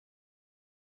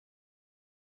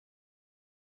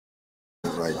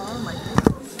Right.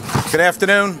 Good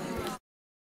afternoon.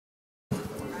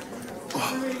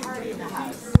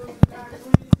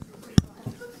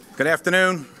 Good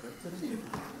afternoon.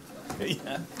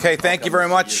 Okay, thank you very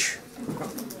much.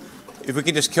 If we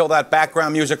could just kill that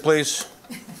background music, please.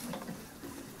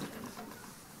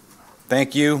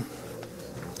 Thank you.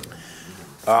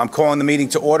 I'm calling the meeting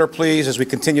to order, please, as we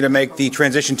continue to make the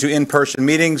transition to in-person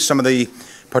meetings. Some of the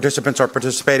participants are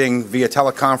participating via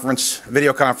teleconference,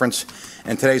 video conference,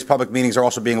 and today's public meetings are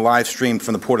also being live streamed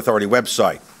from the Port Authority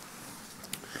website.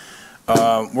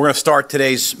 We're going to start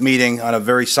today's meeting on a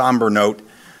very somber note.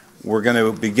 We're going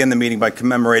to begin the meeting by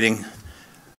commemorating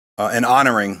and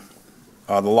honoring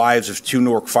the lives of two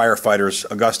Newark firefighters,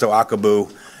 Augusto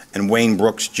Akabu and Wayne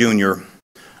Brooks, Jr.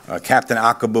 Captain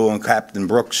Akabu and Captain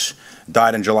Brooks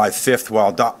died on July 5th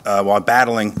while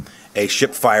battling a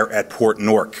ship fire at Port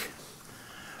Newark.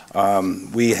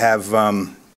 We have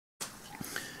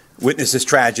witnessed this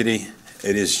tragedy.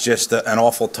 It is just an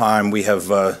awful time. We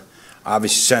have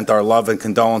obviously sent our love and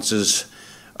condolences.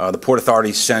 The Port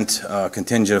Authority sent a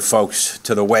contingent of folks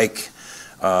to the wake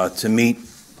to meet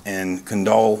and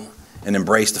condole and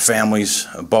embrace the families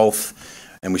of both.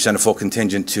 And we sent a full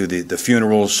contingent to the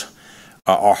funerals.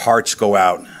 Our hearts go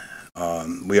out.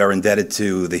 We are indebted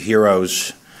to the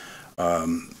heroes.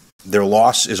 Their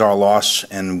loss is our loss,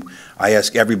 and I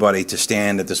ask everybody to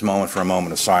stand at this moment for a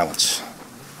moment of silence.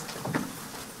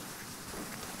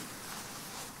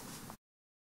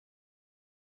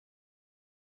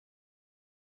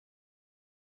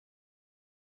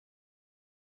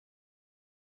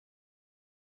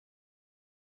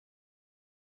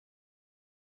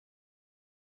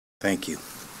 Thank you.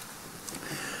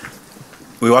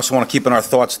 We also want to keep in our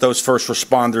thoughts those first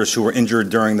responders who were injured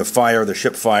during the fire, the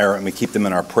ship fire, and we keep them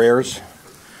in our prayers.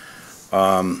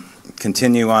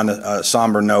 Continue on a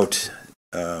somber note.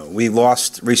 We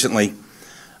lost recently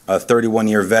a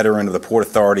 31-year veteran of the Port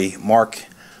Authority, Mark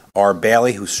R.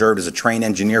 Bailey, who served as a train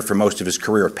engineer for most of his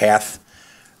career at PATH.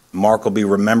 Mark will be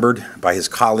remembered by his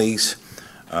colleagues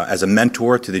as a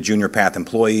mentor to the junior PATH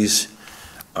employees.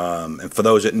 And for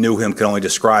those that knew him, can only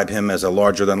describe him as a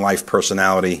larger-than-life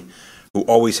personality who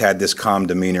always had this calm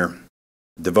demeanor.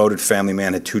 Devoted family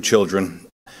man, had two children,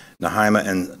 Naima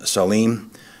and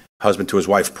Salim, husband to his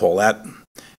wife Paulette.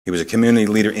 He was a community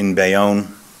leader in Bayonne.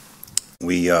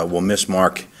 We will miss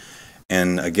Mark,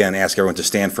 and again ask everyone to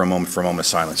stand for a moment of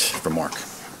silence for Mark.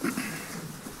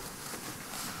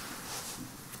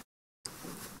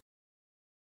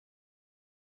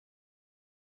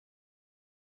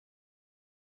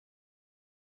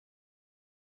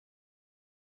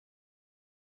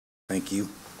 Thank you.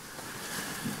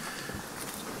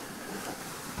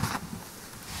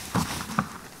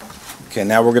 Okay,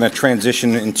 now we're going to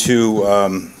transition into a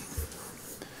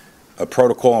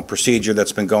protocol and procedure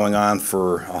that's been going on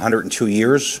for 102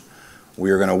 years.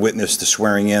 We are going to witness the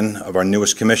swearing in of our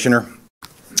newest commissioner,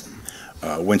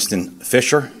 Winston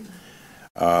Fisher.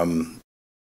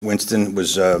 Winston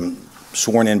was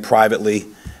sworn in privately,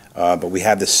 but we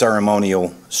have this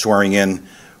ceremonial swearing in.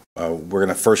 We're going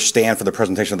to first stand for the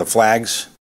presentation of the flags,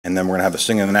 and then we're going to have the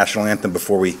singing of the national anthem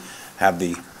before we have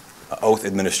the oath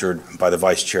administered by the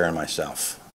vice chair and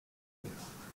myself.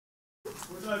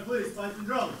 Please, fight the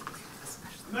drum.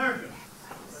 America.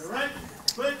 Right,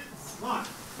 quick, march.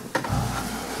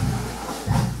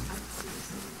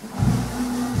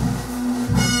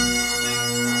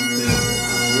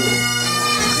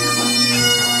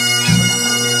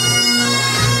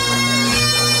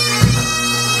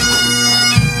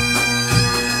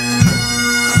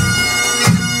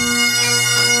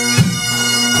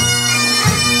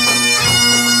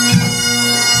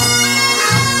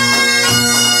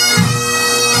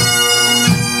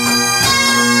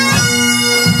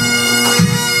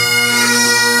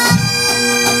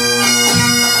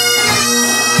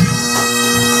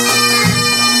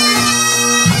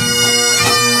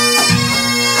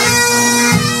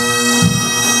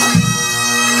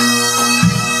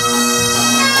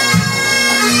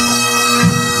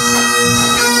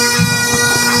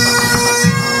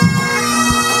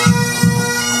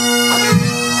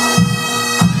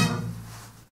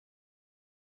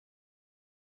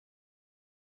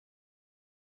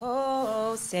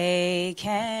 Oh, say,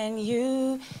 can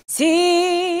you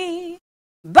see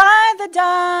by the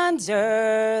dawn's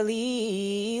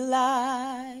early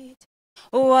light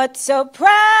what so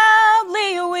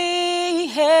proudly we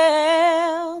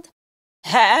hailed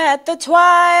at the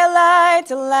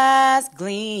twilight's last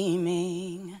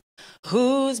gleaming,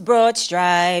 whose broad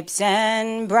stripes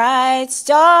and bright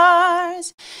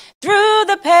stars through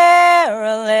the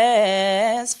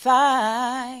perilous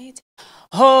fight,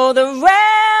 oh, the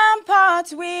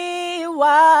ramparts we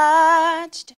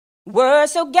watched were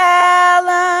so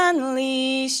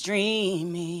gallantly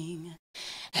streaming,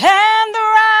 and the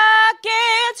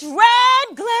rocket's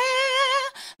red glare,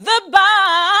 the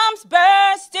bombs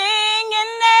bursting in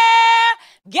air,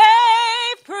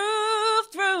 gave proof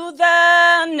through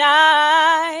the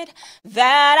night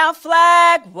that our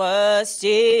flag was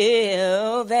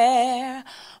still there.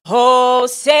 Oh,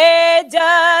 say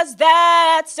does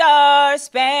that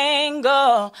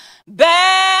star-spangled banner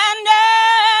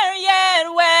yet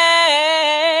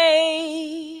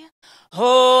wave?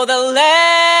 Oh, the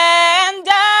land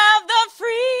of the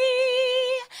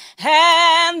free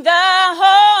and the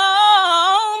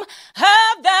home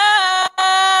of the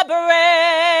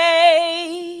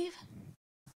brave.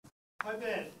 My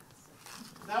bad.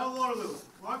 Now Waterloo.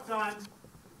 Mark time.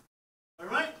 All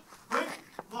right? Quick,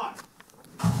 mark.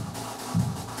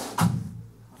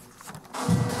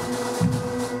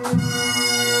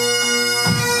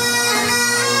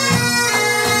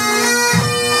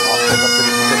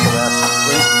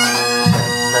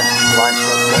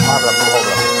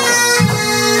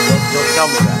 You'll tell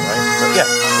me that, right? Yeah.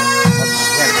 Let's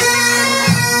hand it.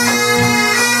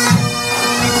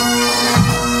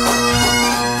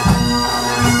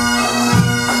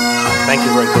 Thank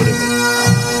you for including me.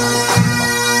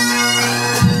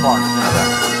 Come on.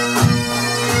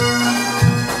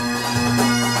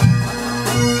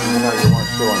 You know you weren't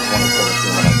sure in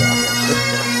 2017 when I got there.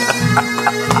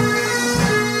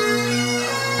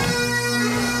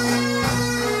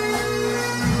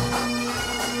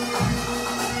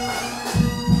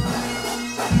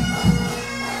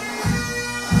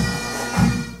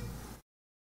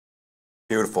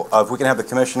 Beautiful. If we can have the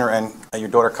commissioner and your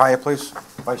daughter Kaya, please.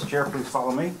 Vice Chair, please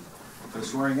follow me for the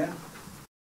swearing in.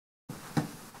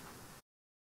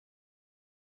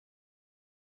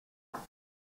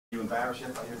 You embarrassed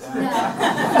yet by your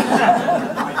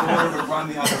dad? My daughter would run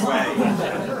the other way.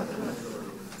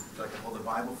 Would I hold the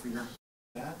Bible for your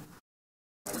dad?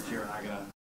 Vice Chair and I gonna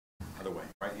other way.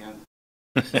 Right hand.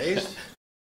 Raised.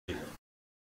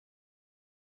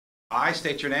 I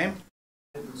state your name.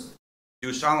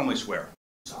 Do solemnly swear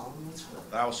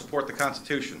that I will support the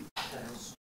Constitution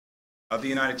of the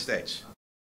United States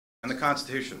and the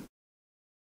Constitution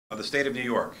of the State of New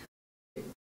York,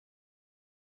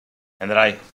 And that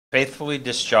I faithfully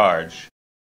discharge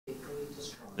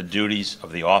the duties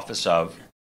of the office of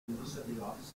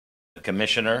the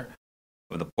Commissioner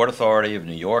of the Port Authority of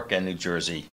New York and New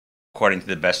Jersey according to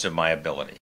the best of my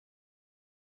ability.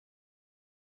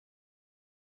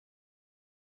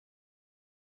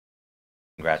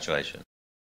 Congratulations.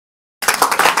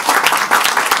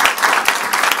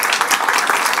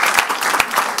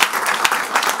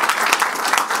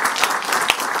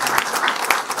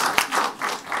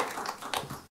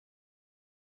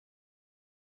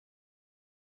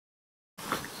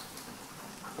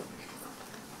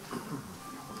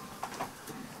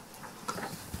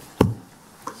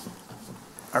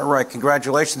 All right,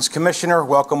 congratulations, Commissioner.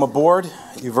 Welcome aboard.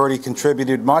 You've already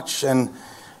contributed much, and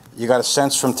you got a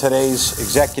sense from today's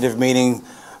executive meeting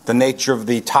the nature of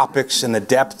the topics and the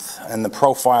depth and the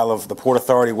profile of the Port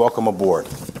Authority. Welcome aboard.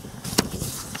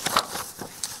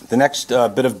 The next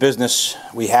bit of business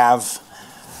we have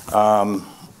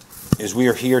is we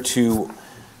are here to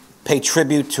pay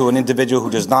tribute to an individual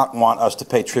who does not want us to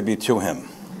pay tribute to him.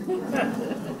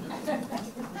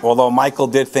 Although Michael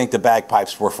did think the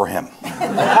bagpipes were for him.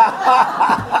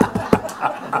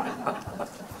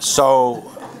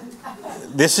 So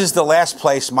this is the last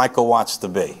place Michael wants to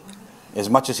be.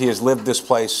 As much as he has lived this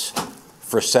place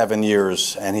for 7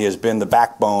 years and he has been the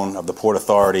backbone of the Port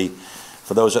Authority,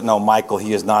 for those that know Michael,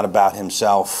 he is not about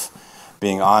himself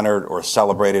being honored or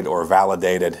celebrated or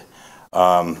validated.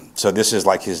 So this is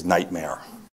like his nightmare.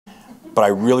 But I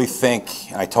really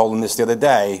think, and I told him this the other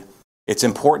day, it's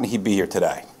important he be here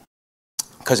today.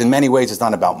 Because in many ways, it's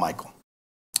not about Michael.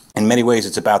 In many ways,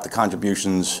 it's about the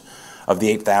contributions of the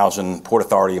 8,000 Port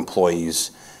Authority employees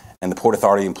and the Port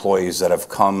Authority employees that have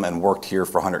come and worked here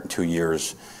for 102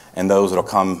 years and those that will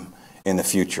come in the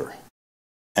future.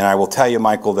 And I will tell you,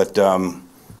 Michael, that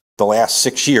the last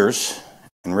 6 years,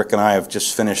 and Rick and I have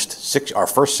just finished our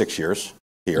first 6 years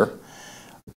here,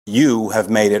 you have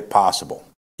made it possible.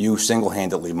 You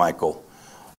single-handedly, Michael,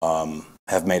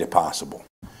 have made it possible.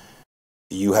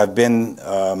 You have been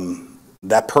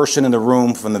that person in the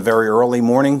room from the very early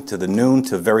morning to the noon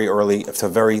to very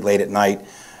late at night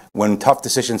when tough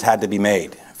decisions had to be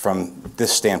made from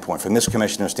this standpoint, from this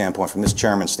commissioner's standpoint, from this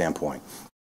chairman's standpoint.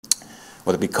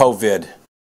 Whether it be COVID,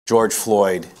 George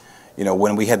Floyd,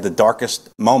 when we had the darkest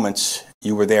moments,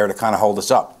 you were there to kind of hold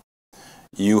us up.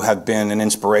 You have been an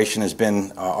inspiration, has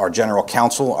been our general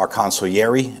counsel, our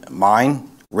consigliere, mine,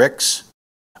 Rick's.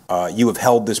 You have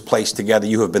held this place together.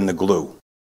 You have been the glue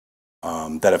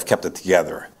that have kept it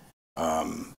together.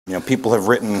 People have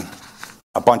written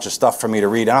a bunch of stuff for me to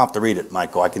read. I don't have to read it,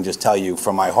 Michael. I can just tell you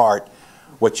from my heart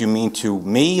what you mean to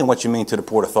me and what you mean to the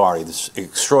Port Authority. This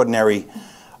extraordinary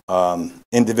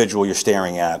individual you're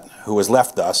staring at who has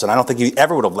left us, and I don't think he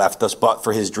ever would have left us but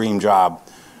for his dream job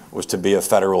was to be a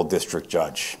federal district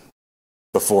judge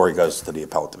before he goes to the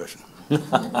appellate division.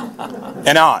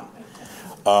 And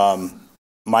on.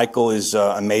 Michael is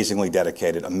amazingly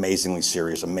dedicated, amazingly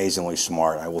serious, amazingly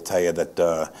smart. I will tell you that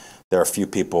there are few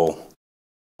people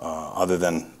other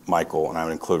than Michael, and I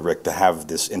would include Rick, to have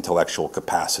this intellectual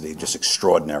capacity, just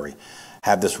extraordinary.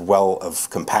 Have this well of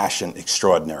compassion,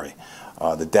 extraordinary.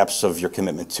 The depths of your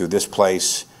commitment to this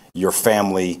place, your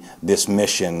family, this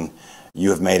mission,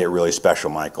 you have made it really special,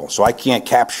 Michael. So I can't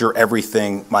capture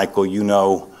everything, Michael. You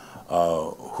know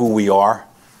who we are.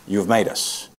 You've made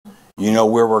us. You know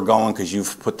where we're going because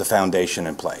you've put the foundation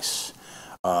in place.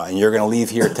 And you're going to leave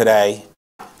here today,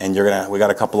 and we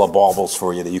got a couple of baubles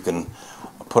for you that you can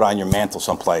put on your mantle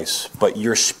someplace. But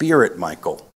your spirit,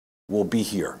 Michael, will be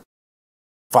here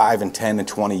 5 and 10 and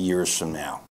 20 years from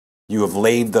now. You have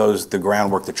laid the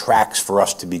groundwork, the tracks for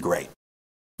us to be great.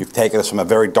 You've taken us from a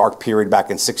very dark period back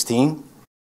in 2016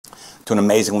 to an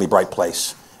amazingly bright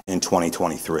place in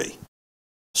 2023.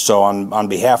 So on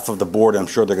behalf of the board, I'm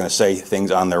sure they're going to say things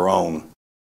on their own.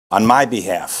 On my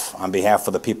behalf, on behalf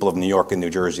of the people of New York and New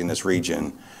Jersey in this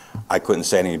region, I couldn't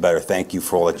say any better. Thank you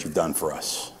for all that you've done for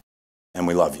us. And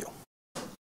we love you.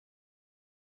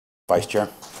 Vice Chair.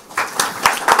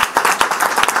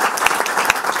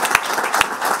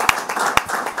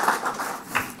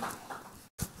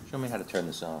 Show me how to turn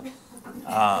this on.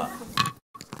 Well,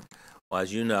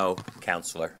 as you know,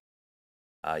 Counselor,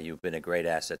 you've been a great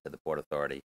asset to the Port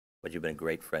Authority, but you've been a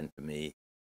great friend to me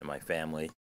and my family.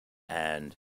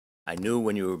 And I knew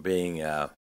when you were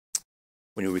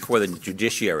before the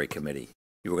Judiciary Committee,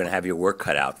 you were going to have your work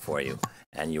cut out for you,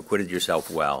 and you acquitted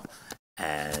yourself well.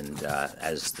 And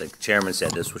as the chairman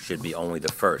said, this should be only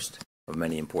the first of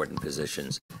many important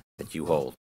positions that you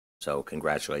hold. So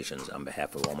congratulations on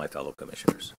behalf of all my fellow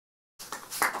commissioners.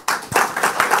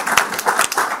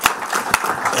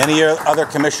 Any other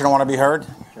commissioner want to be heard?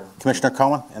 Sure. Commissioner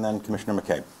Cohen and then Commissioner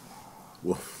McCabe.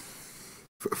 Well,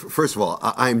 first of all,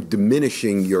 I'm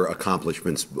diminishing your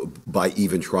accomplishments by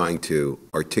even trying to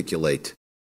articulate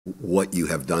what you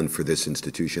have done for this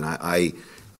institution. I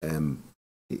am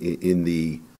in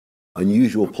the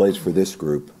unusual place for this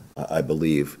group, I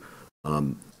believe,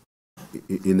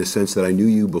 in the sense that I knew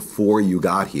you before you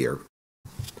got here.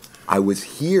 I was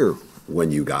here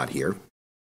when you got here.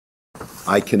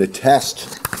 I can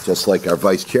attest, just like our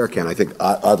vice chair can, I think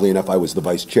oddly enough I was the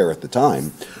vice chair at the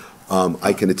time,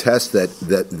 I can attest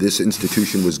that this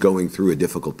institution was going through a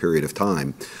difficult period of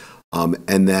time,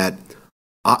 and that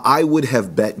I would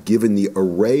have bet, given the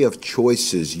array of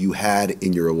choices you had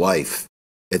in your life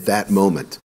at that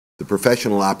moment, the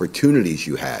professional opportunities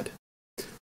you had,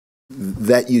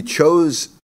 that you chose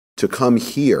to come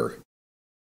here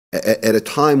at a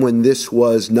time when this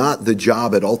was not the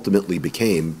job it ultimately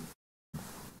became,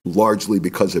 largely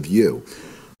because of you,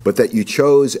 but that you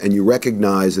chose and you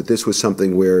recognized that this was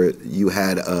something where you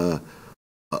had a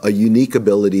unique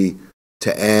ability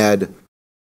to add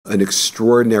an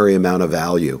extraordinary amount of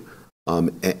value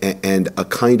and a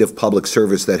kind of public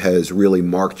service that has really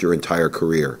marked your entire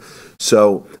career.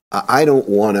 So I don't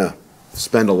want to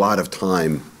spend a lot of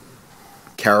time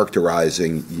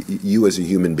characterizing you as a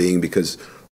human being, because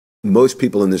most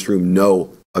people in this room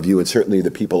know of you, and certainly the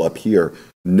people up here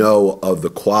know of the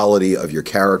quality of your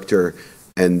character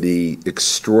and the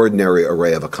extraordinary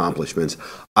array of accomplishments.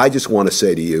 I just want to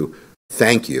say to you,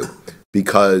 thank you,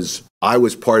 because I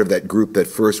was part of that group that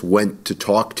first went to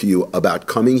talk to you about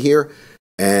coming here,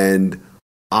 and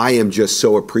I am just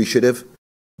so appreciative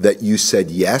that you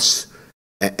said yes,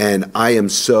 and I am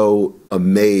so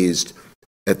amazed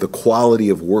at the quality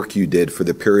of work you did for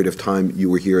the period of time you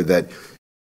were here that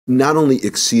not only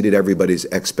exceeded everybody's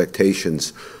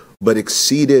expectations, but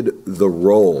exceeded the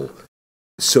role,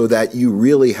 so that you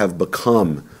really have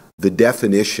become the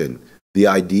definition, the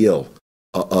ideal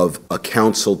of a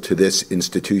counsel to this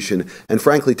institution, and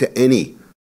frankly to any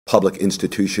public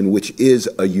institution, which is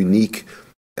a unique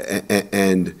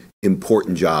and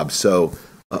important job. So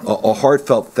a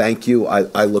heartfelt thank you.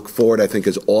 I look forward, I think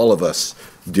as all of us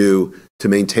do, to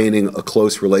maintaining a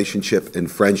close relationship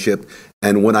and friendship.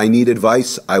 And when I need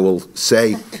advice, I will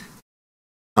say,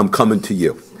 I'm coming to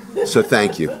you. So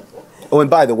thank you. Oh, and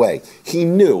by the way, he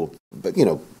knew, but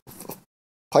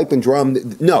pipe and drum.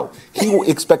 No, he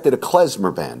expected a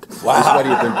klezmer band. Wow. Is what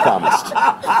he had been promised.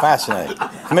 Fascinating.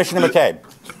 Commissioner McCabe.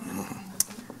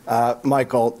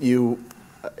 Michael, you,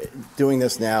 doing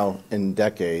this now in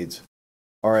decades,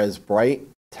 are as bright,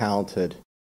 talented,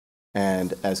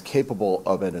 and as capable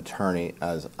of an attorney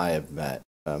as I have met.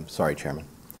 Sorry, Chairman.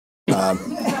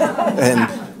 And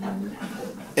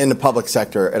in the public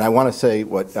sector, and I want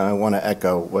to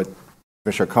echo what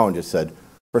Commissioner Cohen just said.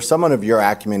 For someone of your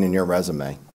acumen and your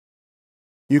resume,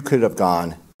 you could have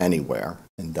gone anywhere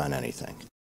and done anything.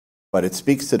 But it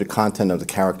speaks to the content of the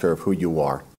character of who you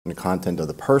are and the content of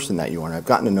the person that you are. And I've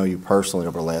gotten to know you personally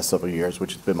over the last several years,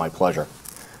 which has been my pleasure.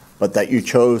 But that you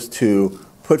chose to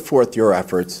put forth your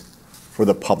efforts for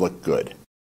the public good.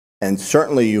 And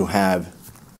certainly you have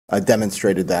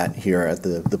demonstrated that here at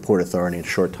the Port Authority in the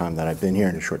short time that I've been here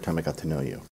and the short time I got to know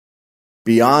you.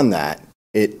 Beyond that,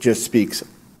 it just speaks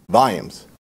volumes.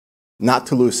 Not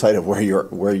to lose sight of where you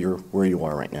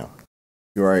are right now.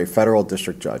 You are a federal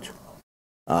district judge.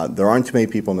 There aren't too many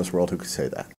people in this world who could say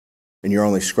that. And you're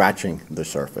only scratching the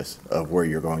surface of where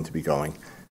you're going to be going.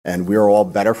 And we're all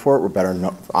better for it. We're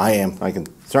better. I can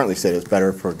certainly say it's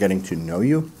better for getting to know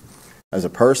you as a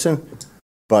person.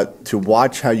 But to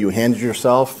watch how you handled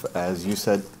yourself, as you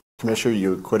said, Commissioner,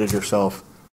 you acquitted yourself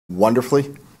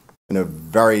wonderfully in a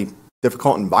very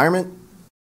difficult environment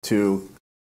to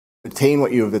attain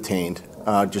what you have attained.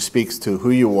 Just speaks to who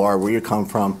you are, where you come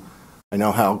from. I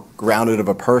know how grounded of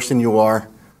a person you are,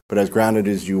 but as grounded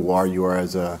as you are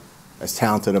as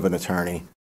talented of an attorney,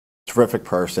 terrific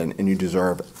person, and you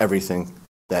deserve everything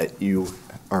that you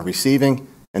are receiving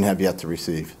and have yet to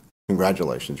receive.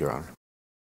 Congratulations, Your Honor.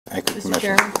 Thank you, Mr.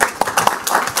 Commissioner. Chairman.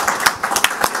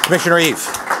 Commissioner Eve.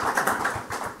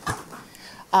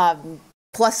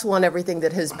 +1 everything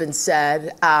that has been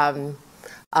said.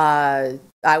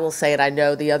 I will say, and I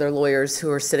know the other lawyers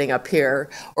who are sitting up here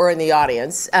or in the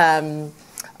audience,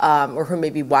 or who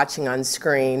may be watching on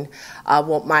screen,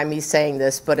 won't mind me saying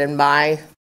this, but in my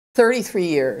 33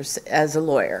 years as a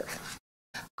lawyer,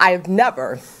 I have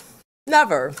never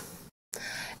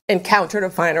encountered a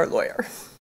finer lawyer.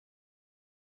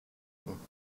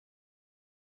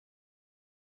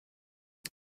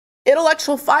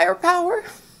 Intellectual firepower,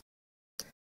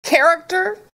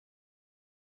 character,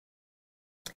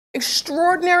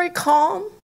 extraordinary calm.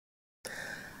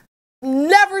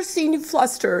 Never seen you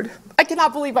flustered. I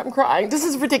cannot believe I'm crying. This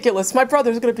is ridiculous. My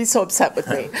brother's going to be so upset with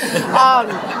me.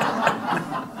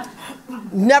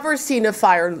 Never seen a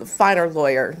finer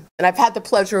lawyer. And I've had the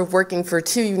pleasure of working for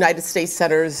 2 United States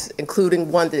senators,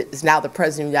 including one that is now the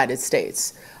President of the United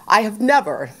States. I have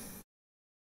never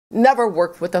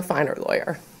worked with a finer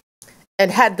lawyer and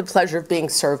had the pleasure of being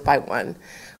served by one,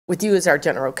 with you as our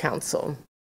general counsel.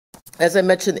 As I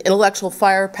mentioned, intellectual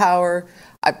firepower,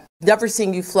 I've never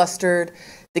seen you flustered,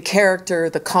 the character,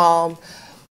 the calm,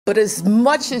 but as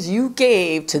much as you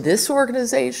gave to this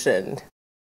organization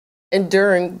and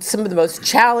during some of the most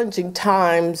challenging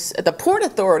times at the Port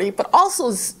Authority, but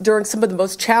also during some of the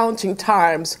most challenging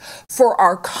times for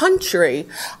our country,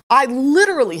 I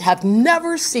literally have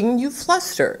never seen you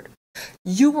flustered.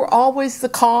 You were always the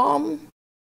calm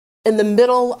in the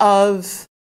middle of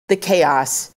the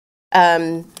chaos.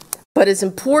 But as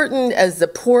important as the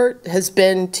Port has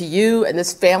been to you and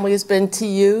this family has been to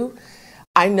you,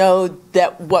 I know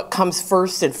that what comes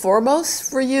first and foremost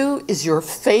for you is your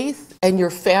faith and your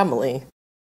family.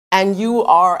 And you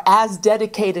are as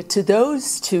dedicated to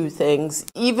those 2 things,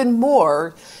 even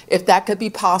more, if that could be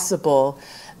possible,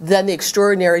 than the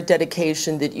extraordinary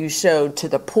dedication that you showed to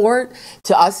the Port,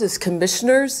 to us as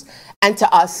commissioners, and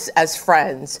to us as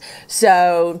friends.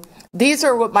 So these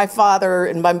are what my father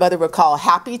and my mother would call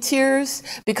happy tears,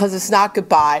 because it's not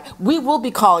goodbye. We will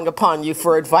be calling upon you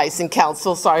for advice and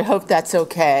counsel, so I hope that's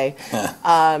okay.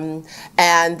 And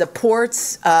the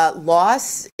Port's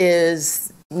loss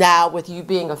is now, with you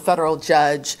being a federal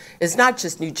judge, is not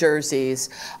just New Jersey's,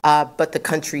 but the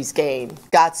country's gain.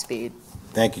 Godspeed.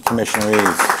 Thank you, Commissioner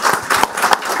Eve.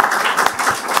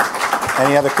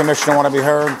 Any other commissioner want to be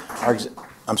heard?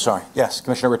 I'm sorry. Yes,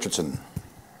 Commissioner Richardson.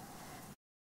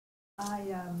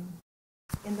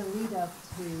 In the lead up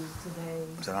to today.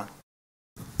 Is that on?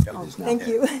 Oh, thank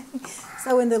you.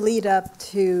 So in the lead up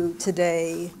to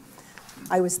today,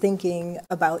 I was thinking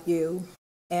about you,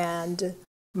 and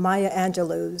Maya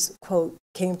Angelou's quote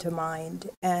came to mind.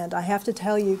 And I have to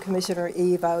tell you, Commissioner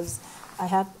Eve, I was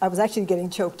actually getting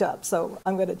choked up, so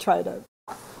I'm going to try to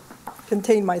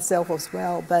contain myself as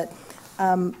well. But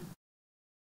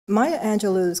Maya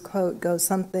Angelou's quote goes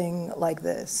something like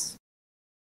this: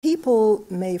 people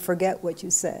may forget what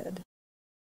you said.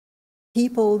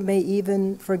 People may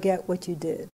even forget what you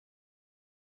did.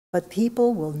 but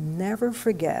people will never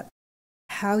forget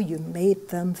how you made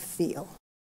them feel.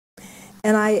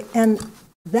 And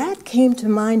that came to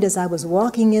mind as I was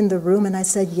walking in the room, and I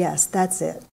said, yes, that's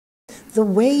it. The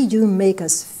way you make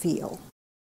us feel.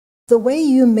 The way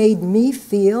you made me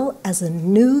feel as a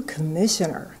new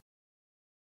commissioner.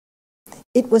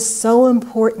 It was so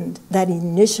important, that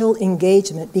initial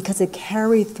engagement, because it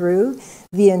carried through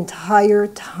the entire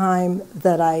time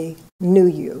that I knew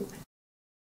you.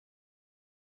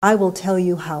 I will tell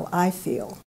you how I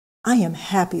feel. I am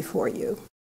happy for you.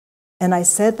 And I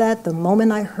said that the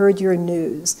moment I heard your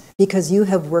news, because you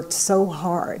have worked so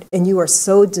hard and you are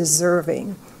so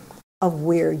deserving of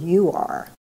where you are.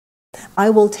 I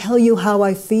will tell you how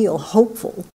I feel,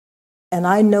 hopeful. And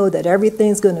I know that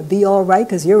everything's going to be all right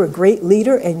because you're a great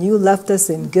leader and you left us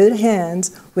in good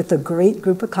hands with a great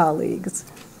group of colleagues.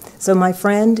 So my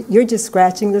friend, you're just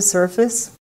scratching the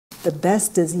surface. The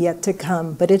best is yet to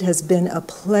come, but it has been a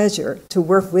pleasure to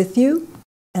work with you.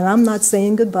 And I'm not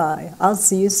saying goodbye. I'll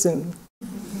see you soon.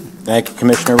 Thank you,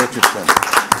 Commissioner Richardson.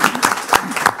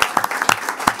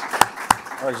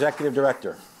 Our Executive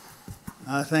Director.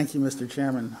 Thank you, Mr.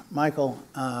 Chairman. Michael,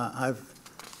 I've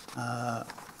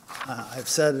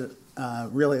said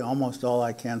really almost all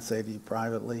I can say to you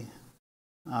privately.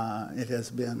 It has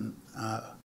been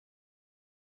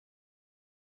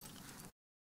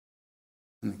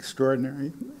an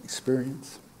extraordinary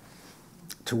experience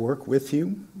to work with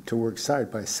you, to work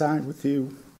side by side with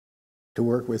you, to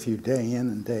work with you day in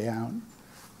and day out.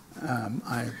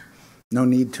 No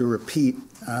need to repeat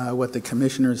what the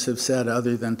commissioners have said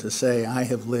other than to say I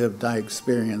have lived, I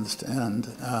experienced, and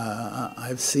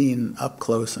I've seen up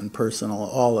close and personal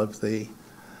all of the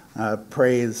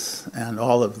praise and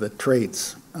all of the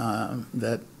traits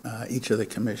that each of the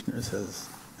commissioners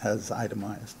has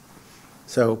itemized.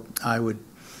 So I would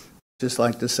just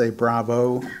like to say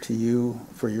bravo to you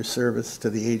for your service to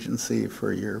the agency,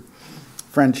 for your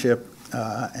friendship,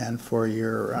 and for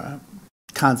your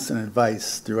constant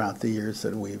advice throughout the years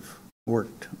that we've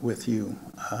worked with you.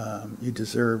 You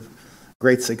deserve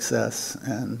great success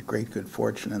and great good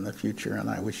fortune in the future, and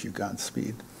I wish you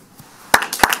Godspeed.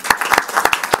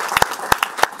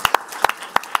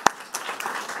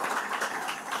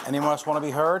 Anyone else want to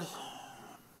be heard?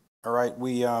 All right,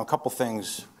 we a couple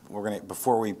things we're going to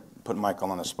before we put Michael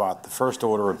on the spot. The first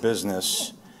order of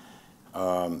business,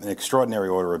 an extraordinary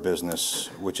order of business,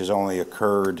 which has only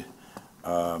occurred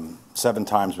 7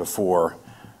 times before.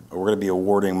 We're going to be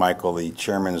awarding Michael the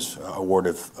Chairman's Award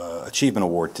of Achievement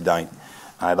Award tonight.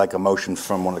 I'd like a motion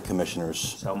from one of the commissioners.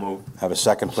 So moved. Have a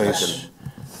second, please. Second.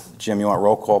 Jim, you want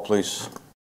roll call, please?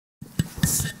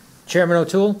 Chairman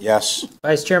O'Toole? Yes.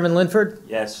 Vice Chairman Linford?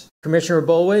 Yes. Commissioner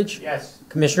Bolwage? Yes.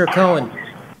 Commissioner Cohen?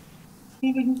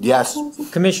 Yes.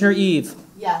 Commissioner Eve?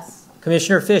 Yes.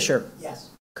 Commissioner Fisher? Yes.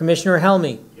 Commissioner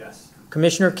Helmy? Yes.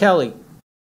 Commissioner Kelly?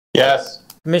 Yes.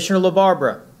 Commissioner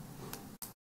LaBarbera?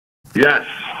 Yes.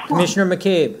 Commissioner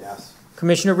McCabe? Yes.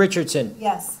 Commissioner Richardson?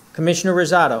 Yes. Commissioner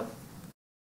Rosado?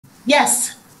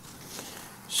 Yes.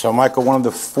 So, Michael, one of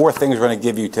the 4 things we're going to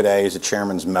give you today is a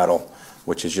Chairman's Medal,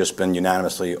 which has just been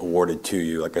unanimously awarded to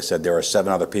you. Like I said, there are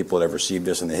 7 other people that have received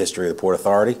this in the history of the Port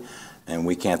Authority, and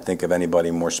we can't think of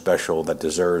anybody more special that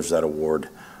deserves that award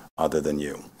other than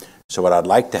you. So what I'd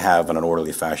like to have in an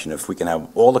orderly fashion, if we can have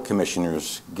all the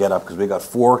commissioners get up, because we got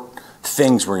 4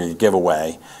 things we're going to give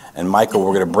away, and Michael,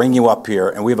 we're going to bring you up here,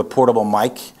 and we have a portable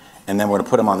mic, and then we're going to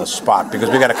put him on the spot, because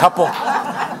we got a couple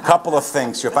of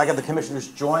things here. If I get the commissioners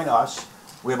join us,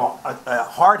 we have a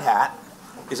hard hat.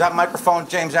 Is that microphone,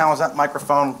 James Allen, is that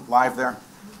microphone live there?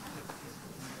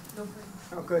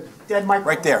 Oh, good. Dead microphone.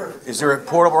 Right there. Is there a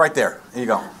portable right there? There you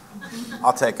go.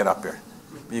 I'll take it up here.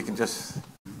 You can just...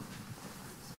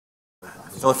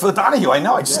 So for Donahue, I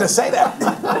know. I just going to say that.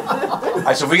 All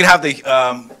right, so if we can have the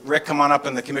Rick come on up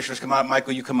and the commissioners come up.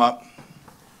 Michael, you come up.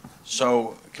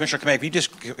 So, Commissioner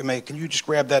Kamei, can you just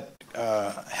grab that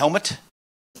helmet?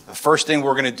 The first thing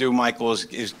we're going to do, Michael,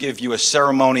 is give you a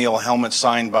ceremonial helmet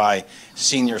signed by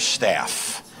senior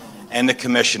staff and the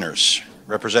commissioners,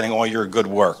 representing all your good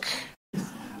work.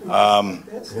 The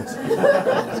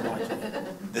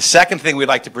second thing we'd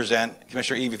like to present,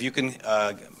 Commissioner Eve, if you can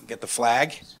get the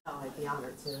flag. Oh, I'd be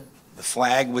honored to. The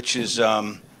flag, which is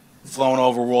flown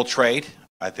over World Trade,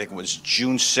 I think it was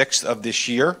June 6th of this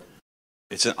year.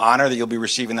 It's an honor that you'll be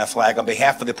receiving that flag on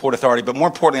behalf of the Port Authority, but more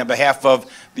importantly, on behalf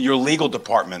of your legal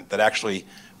department that actually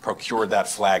procured that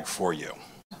flag for you.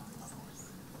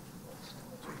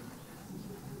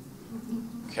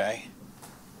 Okay.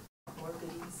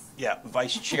 Yeah,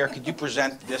 Vice Chair, could you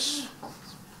present this?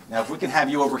 Now, if we can have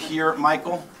you over here,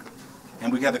 Michael.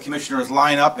 And we have the commissioners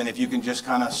line up, and if you can just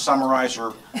kind of summarize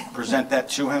or present that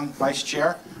to him, Vice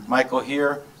Chair. Michael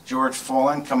here, George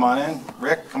Fallen, come on in.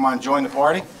 Rick, come on, join the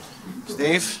party.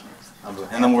 Steve,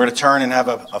 and then we're going to turn and have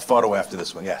a photo after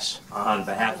this one, yes. On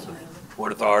behalf of the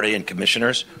Port Authority and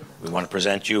Commissioners, we want to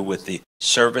present you with the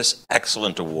Service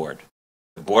Excellent Award.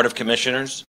 The Board of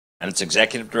Commissioners and its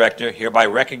Executive Director hereby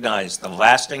recognize the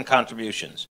lasting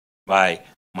contributions by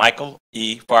Michael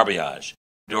E. Farbiage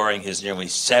during his nearly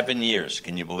 7 years,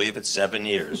 can you believe it, 7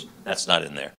 years, that's not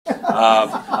in there,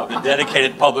 of the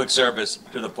dedicated public service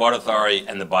to the Port Authority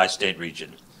and the bi-state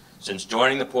region. Since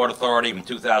joining the Port Authority in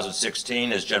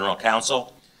 2016 as General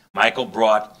Counsel, Michael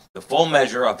brought the full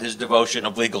measure of his devotion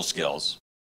of legal skills,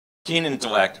 keen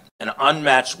intellect, and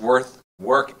unmatched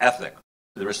work ethic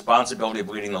to the responsibility of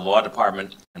leading the law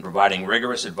department and providing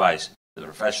rigorous advice to the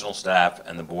professional staff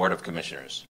and the Board of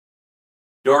Commissioners.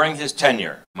 During his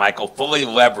tenure, Michael fully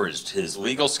leveraged his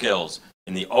legal skills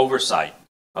in the oversight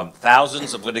of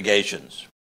thousands of litigations,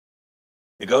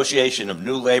 negotiation of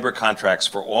new labor contracts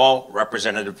for all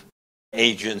representative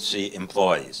agency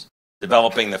employees,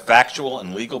 developing the factual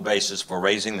and legal basis for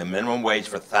raising the minimum wage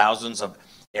for thousands of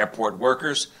airport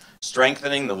workers,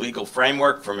 strengthening the legal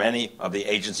framework for many of the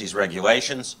agency's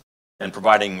regulations, and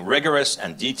providing rigorous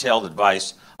and detailed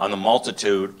advice on the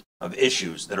multitude of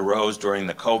issues that arose during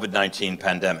the COVID-19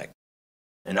 pandemic.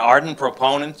 An ardent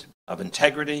proponent of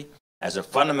integrity as a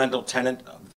fundamental tenet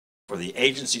for the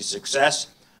agency's success,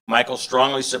 Michael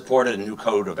strongly supported a new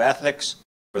code of ethics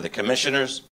for the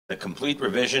commissioners, the complete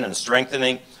revision and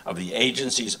strengthening of the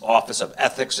agency's Office of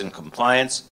Ethics and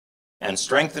Compliance, and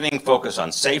strengthening focus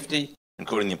on safety,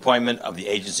 including the appointment of the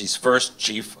agency's first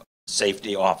Chief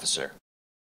Safety Officer.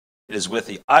 It is with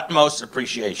the utmost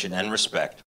appreciation and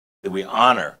respect that we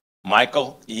honor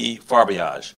Michael E.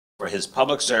 Farbiage for his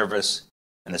public service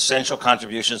and essential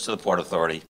contributions to the Port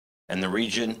Authority and the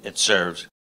region it serves,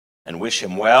 and wish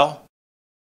him well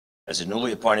as a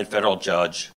newly appointed federal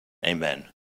judge. Amen.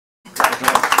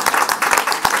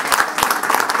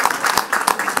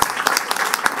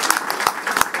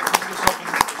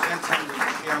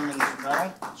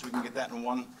 So we can get that in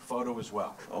one photo as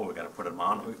well. Oh, we got to put him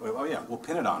on. Oh yeah, we'll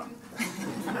pin it on him.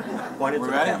 Point it to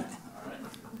We're him.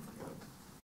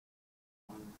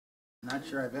 Not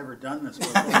sure I've ever done this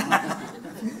before.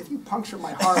 If you puncture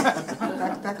my heart,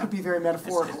 that could be very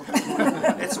metaphorical.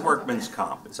 It's workman's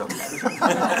comp. It's okay.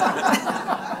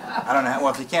 I don't know.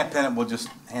 Well, if you can't pin it, we'll just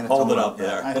hand it to him. Hold it up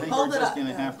there. I think we're just going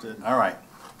to have to. All right.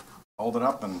 Hold it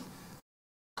up and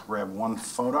grab one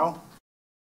photo.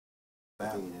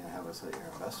 That. Have us at your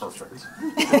best. Perfect.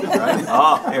 Right?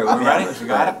 Oh, here, we're ready. You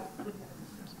got it?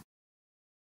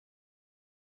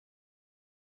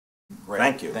 Great.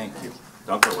 Thank you. Thank you.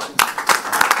 Don't go away.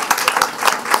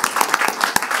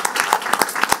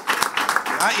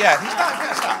 Not yet. He's not going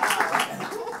to stop.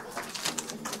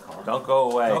 Don't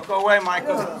go away. Don't go away,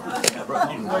 Michael.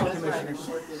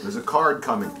 There's a card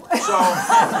coming. So,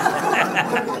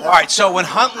 all right, so when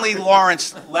Huntley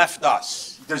Lawrence left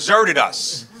us, deserted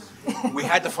us, we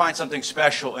had to find something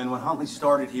special. And when Huntley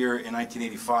started here in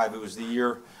 1985, it was the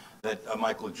year that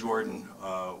Michael Jordan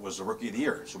was the Rookie of the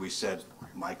Year. So we said,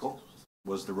 Michael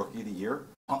was the Rookie of the Year.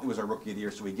 Huntley was our Rookie of the Year,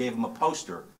 so we gave him a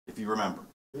poster, if you remember.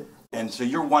 And so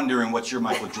you're wondering what's your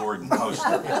Michael Jordan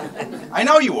poster. I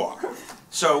know you are.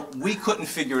 So we couldn't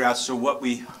figure it out, so what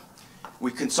we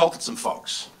consulted some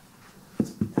folks.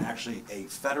 And actually, a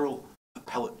federal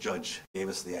appellate judge gave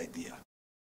us the idea.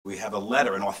 We have a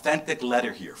letter, an authentic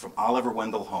letter here from Oliver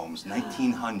Wendell Holmes,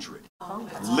 1900.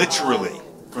 Literally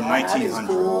from 1900.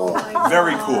 Cool.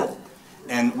 Very cool.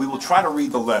 And we will try to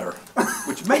read the letter,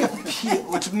 which may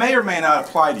or may not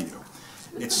apply to you.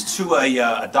 It's to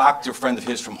a doctor friend of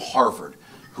his from Harvard,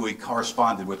 who he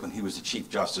corresponded with when he was the Chief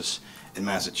Justice in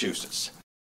Massachusetts.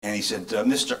 And he said,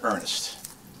 Mr. Ernest,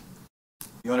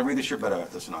 you want to read this? You're better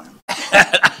at this than I am.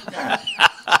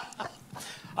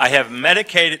 I have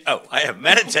meditated. Maybe.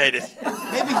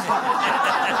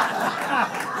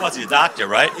 Well, he's a doctor,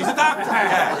 right? He's a doctor.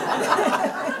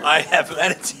 Yeah. I have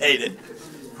meditated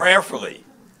prayerfully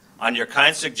on your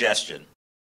kind suggestion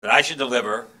that I should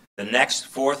deliver the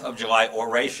next 4th of July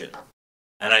oration,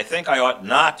 and I think I ought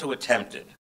not to attempt it.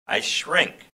 I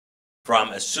shrink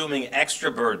from assuming extra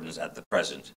burdens at the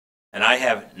present, and I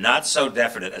have not so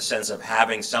definite a sense of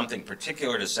having something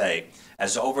particular to say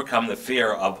as to overcome the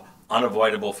fear of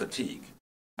unavoidable fatigue.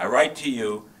 I write to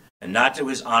you, and not to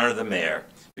His Honor the Mayor,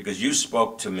 because you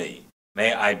spoke to me.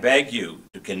 May I beg you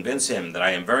to convince him that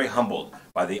I am very humbled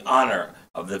by the honor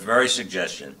of the very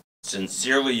suggestion.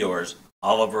 Sincerely yours,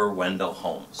 Oliver Wendell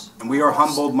Holmes. And we are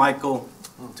humbled, Michael,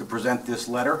 to present this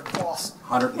letter. Awesome.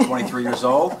 123 years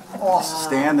old. Awesome.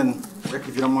 Stand and Rick,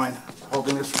 if you don't mind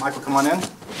holding this. Michael, come on in.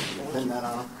 Pin that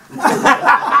on.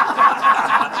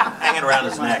 Hanging around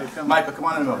his neck. Michael, come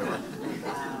on in over here.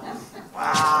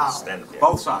 Wow. Stand up here.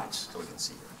 Both sides. So we can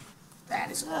see you.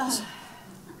 That is awesome.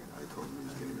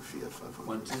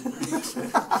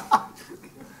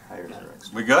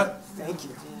 We good? Thank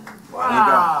you.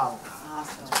 Wow.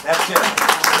 That's it.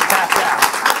 Tap out.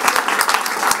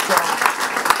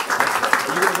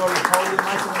 Are you going to go to the podium,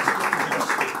 Michael?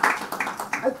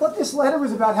 I thought this letter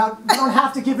was about how you don't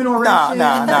have to give an oration.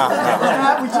 No.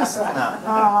 We just,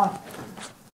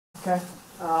 okay.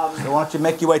 So why don't you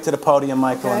make your way to the podium,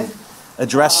 Michael, and Okay.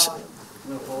 address.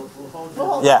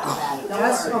 Yeah.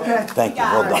 Yes, okay. Thank you.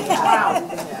 Well done.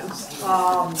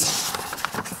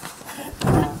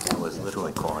 I was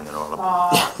literally calling it all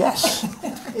up. Yes.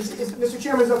 Mr.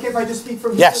 Chairman, is it okay if I just speak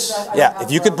from here? Yes. So that I Yeah. have,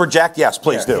 If you could project, yes,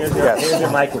 please do. Here's Yes.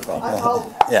 your microphone.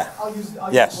 Yeah. I'll use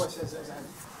Yes. the voice as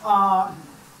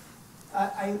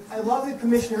I love that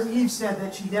Commissioner Eve said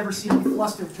that she'd never seen me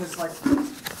flustered, because like,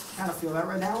 kind of feel that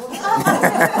right now. a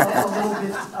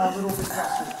little bit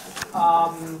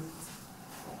flustered.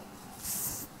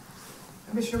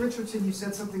 Commissioner Richardson, you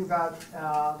said something about,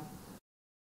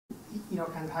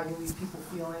 kind of how you leave people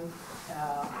feeling.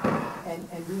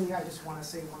 And really, I just want to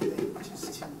say one thing, which is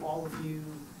to all of you,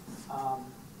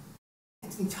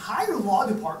 and to the entire law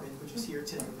department, which is here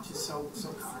today, which is so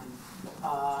kind,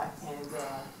 and to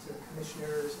the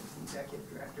commissioners, and to the executive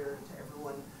director, to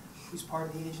everyone who's part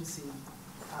of the agency.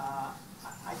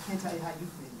 I can't tell you how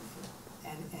you've made me feel,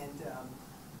 and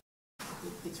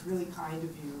it's really kind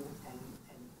of you, and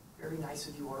very nice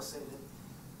of you all to say that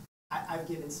I've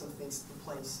given some things in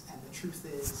place, and the truth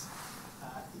is,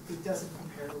 it doesn't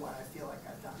compare to what I feel like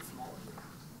I've done from all of you.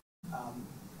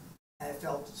 And I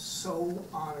felt so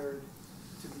honored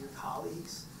to be your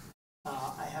colleagues.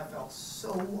 I have felt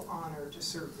so honored to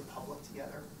serve the public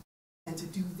together, and to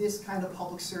do this kind of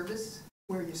public service,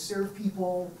 where you serve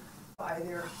people by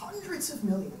their hundreds of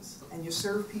millions, and you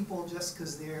serve people just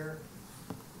because they're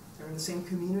in the same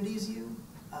community as you,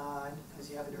 because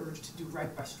you have an urge to do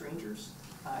right by strangers.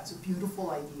 It's a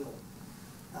beautiful ideal.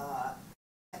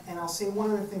 And I'll say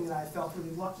one other thing that I felt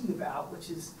really lucky about, which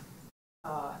is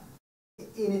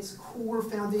in its core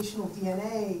foundational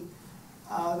DNA,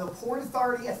 the Port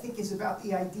Authority, I think, is about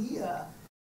the idea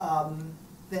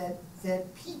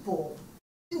that people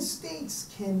in states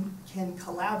can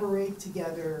collaborate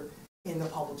together in the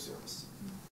public service.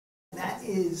 And that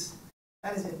is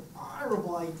an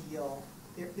honorable ideal.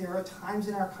 There are times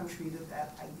in our country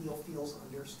that ideal feels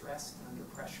under stress and under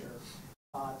pressure.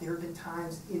 There have been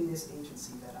times in this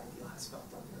agency that ideal has felt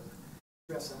under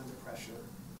stress and under pressure,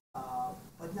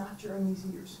 but not during these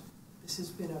years. This has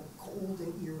been a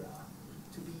golden era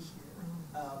to be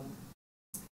here.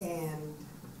 And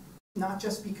not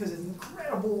just because of the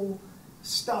incredible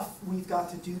stuff we've got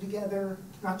to do together,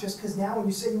 not just because now when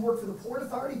you say you work for the Port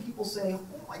Authority, people say,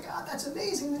 oh my God, that's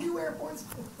amazing, the new airports,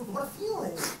 what a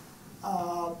feeling.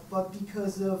 But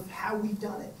because of how we've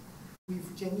done it.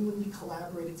 We've genuinely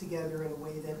collaborated together in a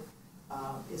way that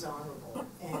is honorable.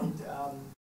 And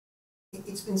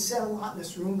it's been said a lot in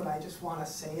this room, but I just want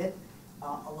to say it.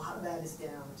 A lot of that is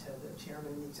down to the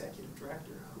chairman and the executive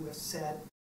director, who have set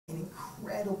an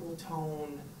incredible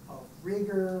tone of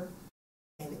rigor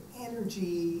and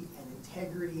energy and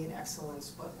integrity and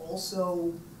excellence, but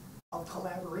also of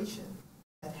collaboration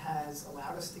that has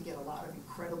allowed us to get a lot of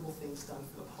incredible things done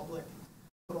for the public,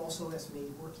 but also has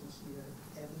made working here,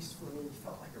 at least for me,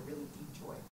 felt like a really deep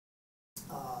joy.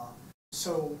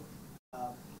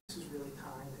 This is really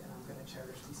kind, and I'm going to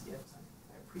cherish these gifts.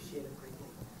 I appreciate it greatly.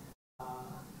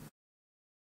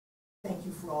 Thank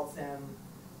you for all of them.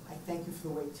 I thank you for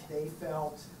the way today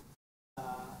felt.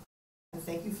 And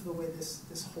thank you for the way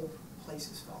this whole place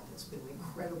has felt. It's been an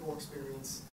incredible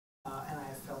experience, and I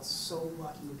have felt so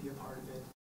lucky to be a part of it.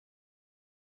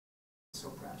 So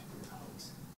proud to be your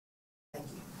colleagues. Thank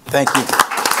you. Thank you.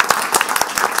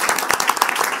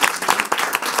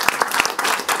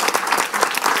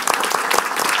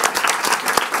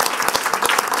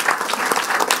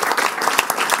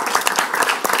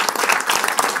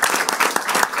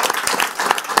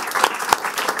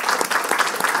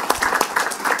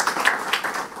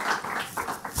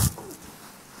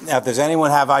 Now, if there's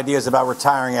anyone have ideas about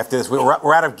retiring after this,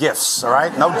 we're out of gifts, all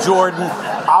right? No Jordan,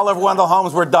 Olive Wendell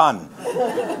Holmes, we're done.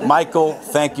 Michael,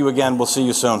 thank you again. We'll see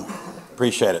you soon.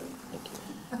 Appreciate it.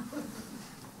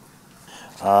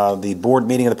 The board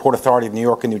meeting of the Port Authority of New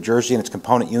York and New Jersey and its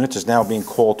component units is now being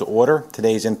called to order.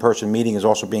 Today's in-person meeting is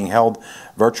also being held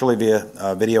virtually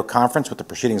via video conference, with the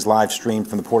proceedings live streamed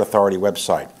from the Port Authority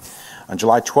website. On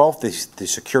July 12th, the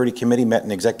Security Committee met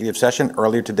in executive session.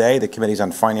 Earlier today, the Committees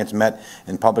on Finance met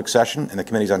in public session, and the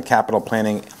Committees on Capital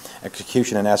Planning,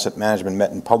 Execution, and Asset Management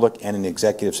met in public and in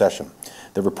executive session.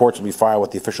 The reports will be filed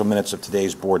with the official minutes of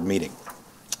today's board meeting.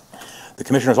 The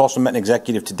Commissioners also met in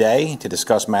executive today to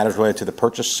discuss matters related to the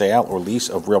purchase, sale, or lease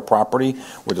of real property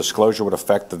where disclosure would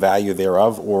affect the value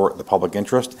thereof or the public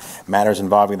interest, matters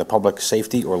involving the public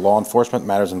safety or law enforcement,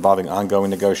 matters involving ongoing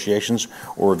negotiations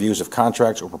or reviews of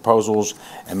contracts or proposals,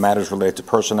 and matters related to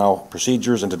personnel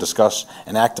procedures, and to discuss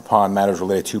and act upon matters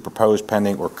related to proposed,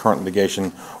 pending, or current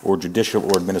litigation or judicial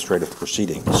or administrative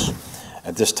proceedings.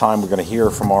 At this time, we're going to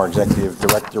hear from our Executive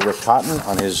Director, Rick Cotton,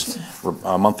 on his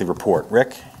monthly report.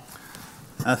 Rick?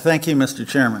 Thank you, Mr.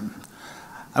 Chairman.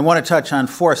 I want to touch on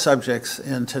 4 subjects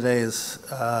in today's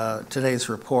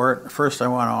report. First, I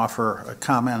want to offer a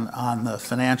comment on the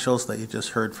financials that you just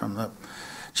heard from the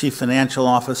Chief Financial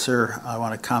Officer. I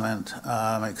want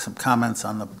to make some comments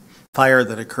on the fire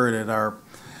that occurred at our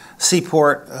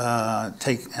seaport.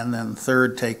 And then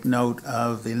third, take note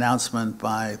of the announcement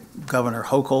by Governor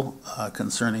Hochul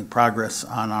concerning progress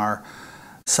on our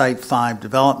Site 5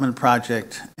 development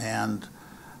project. And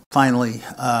finally,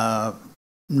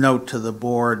 note to the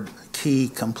board key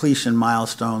completion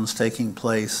milestones taking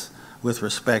place with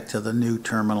respect to the new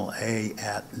Terminal A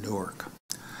at Newark.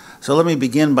 So let me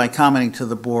begin by commenting to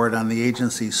the board on the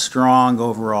agency's strong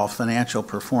overall financial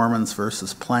performance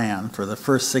versus plan for the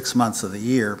first 6 months of the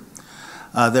year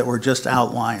that were just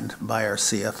outlined by our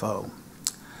CFO.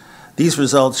 These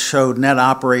results showed net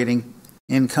operating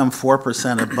income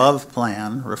 4% above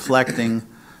plan, reflecting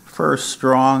first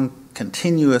strong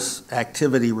continuous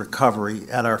activity recovery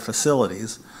at our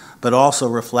facilities, but also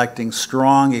reflecting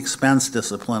strong expense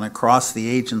discipline across the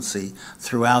agency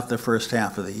throughout the first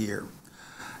half of the year.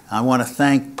 I want to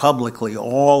thank publicly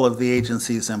all of the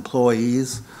agency's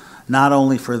employees, not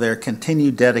only for their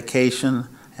continued dedication,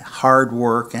 hard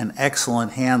work, and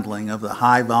excellent handling of the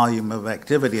high volume of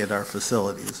activity at our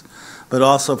facilities, but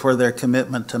also for their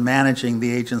commitment to managing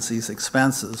the agency's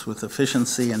expenses with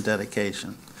efficiency and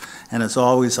dedication. And as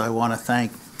always, I want to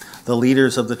thank the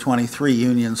leaders of the 23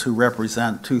 unions who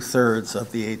represent 2/3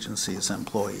 of the agency's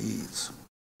employees.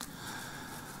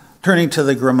 Turning to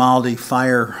the Grimaldi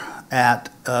fire at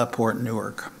Port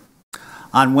Newark.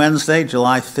 On Wednesday,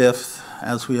 July 5th,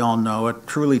 as we all know, a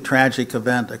truly tragic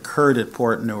event occurred at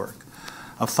Port Newark.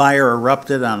 A fire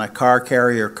erupted on a car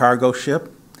carrier cargo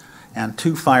ship, and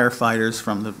 2 firefighters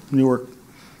from the Newark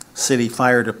City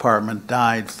Fire Department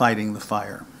died fighting the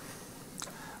fire.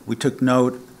 We took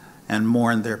note and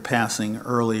mourned their passing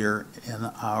earlier in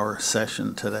our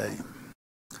session today.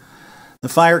 The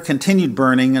fire continued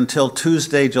burning until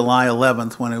Tuesday, July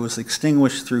 11th, when it was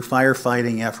extinguished through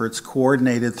firefighting efforts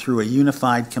coordinated through a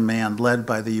unified command led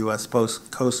by the U.S.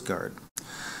 Coast Guard.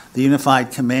 The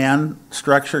unified command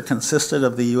structure consisted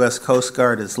of the U.S. Coast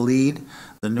Guard as lead,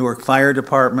 the Newark Fire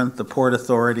Department, the Port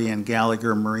Authority, and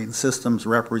Gallagher Marine Systems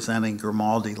representing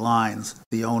Grimaldi Lines,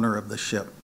 the owner of the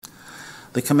ship.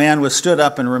 The command was stood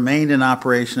up and remained in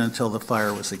operation until the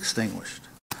fire was extinguished.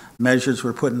 Measures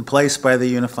were put in place by the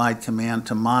Unified Command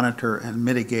to monitor and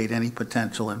mitigate any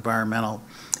potential environmental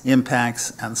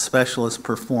impacts, and specialists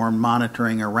performed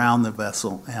monitoring around the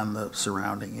vessel and the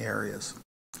surrounding areas.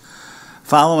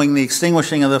 Following the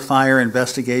extinguishing of the fire,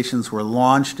 investigations were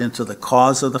launched into the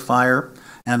cause of the fire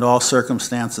and all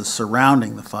circumstances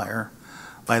surrounding the fire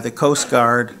by the Coast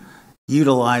Guard,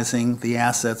 utilizing the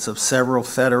assets of several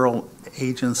federal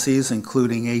agencies,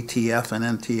 including ATF and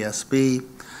NTSB,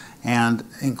 and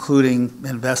including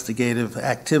investigative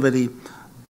activity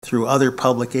through other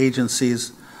public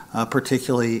agencies,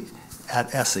 particularly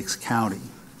at Essex County.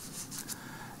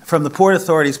 From the Port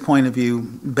Authority's point of view,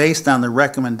 based on the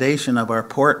recommendation of our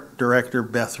Port Director,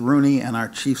 Beth Rooney, and our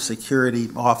Chief Security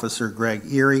Officer, Greg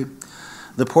Erie,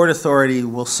 the Port Authority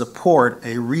will support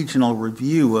a regional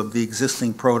review of the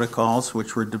existing protocols,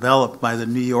 which were developed by the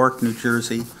New York, New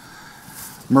Jersey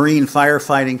Marine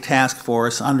Firefighting Task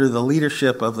Force under the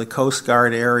leadership of the Coast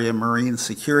Guard Area Marine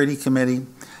Security Committee,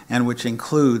 and which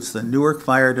includes the Newark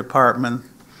Fire Department,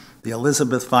 the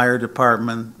Elizabeth Fire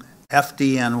Department,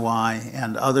 FDNY,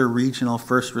 and other regional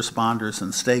first responders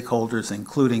and stakeholders,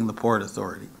 including the Port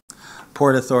Authority.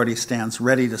 Port Authority stands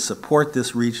ready to support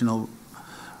this regional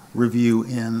review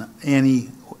in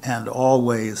any and all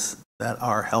ways that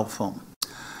are helpful.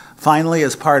 Finally,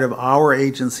 as part of our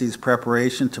agency's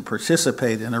preparation to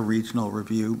participate in a regional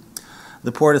review,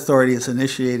 the Port Authority is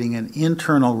initiating an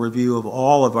internal review of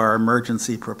all of our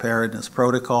emergency preparedness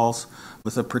protocols,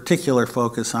 with a particular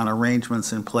focus on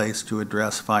arrangements in place to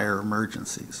address fire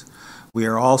emergencies. We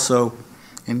are also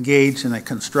engage in a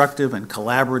constructive and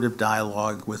collaborative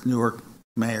dialogue with Newark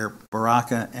Mayor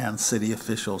Baraka and city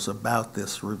officials about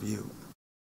this review.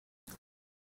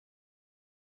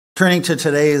 Turning to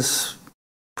today's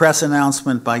press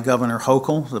announcement by Governor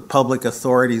Hochul, the Public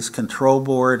Authorities Control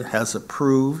Board has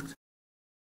approved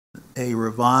a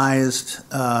revised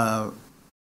 5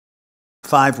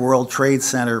 World Trade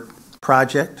Center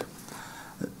project.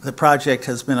 The project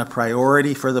has been a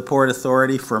priority for the Port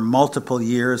Authority for multiple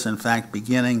years, in fact,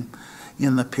 beginning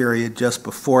in the period just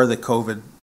before the COVID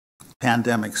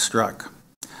pandemic struck.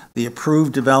 The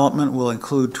approved development will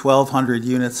include 1,200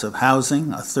 units of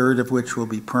housing, a third of which will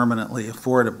be permanently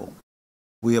affordable.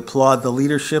 We applaud the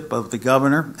leadership of the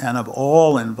governor and of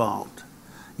all involved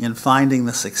in finding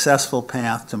the successful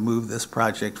path to move this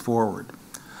project forward.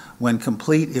 When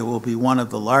complete, it will be one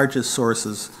of the largest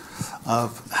sources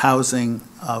of housing,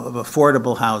 of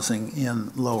affordable housing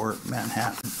in Lower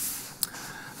Manhattan.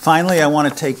 Finally, I want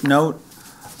to take note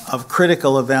of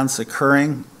critical events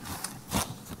occurring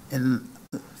in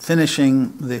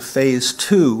finishing the Phase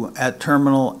 2 at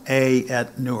Terminal A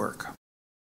at Newark.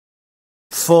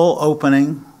 Full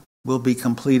opening will be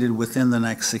completed within the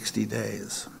next 60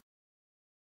 days.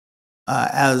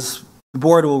 As the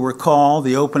board will recall,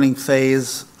 the opening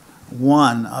Phase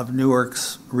 1 of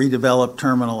Newark's redeveloped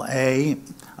Terminal A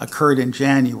occurred in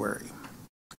January.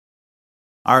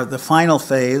 The final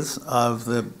phase of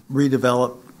the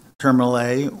redeveloped Terminal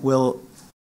A will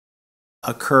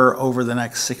occur over the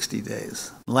next 60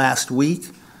 days. Last week,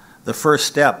 the first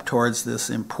step towards this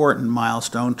important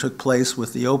milestone took place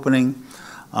with the opening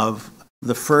of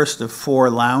the first of 4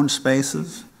 lounge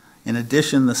spaces. In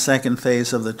addition, the second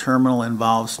phase of the terminal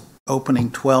involves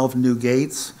opening 12 new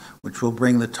gates, which will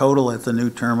bring the total at the new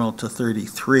terminal to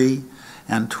 33,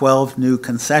 and 12 new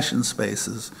concession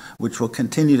spaces, which will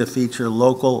continue to feature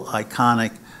local,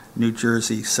 iconic New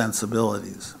Jersey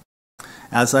sensibilities.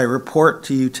 As I report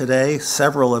to you today,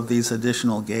 several of these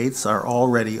additional gates are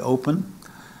already open,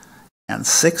 and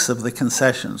 6 of the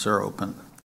concessions are open.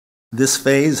 This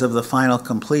phase of the final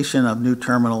completion of New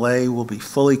Terminal A will be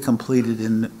fully completed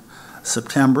in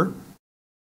September,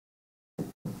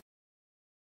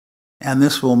 and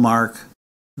this will mark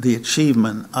the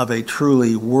achievement of a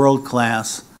truly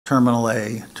world-class Terminal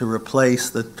A to replace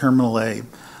the Terminal A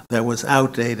that was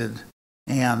outdated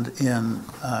and in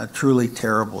truly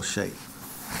terrible shape.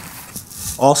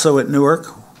 Also at Newark,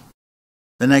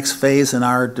 the next phase in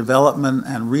our development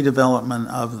and redevelopment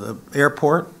of the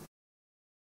airport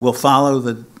will follow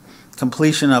the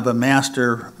completion of a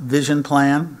master vision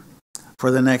plan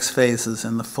for the next phases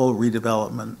in the full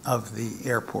redevelopment of the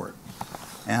airport.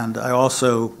 And I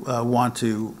also want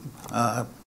to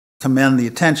commend the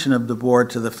attention of the board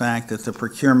to the fact that the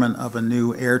procurement of a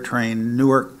new air train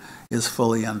Newark is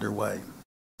fully underway.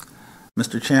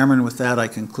 Mr. Chairman, with that, I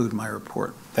conclude my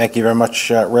report. Thank you very much,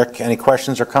 Rick. Any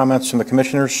questions or comments from the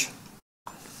commissioners?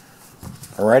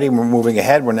 All righty, we're moving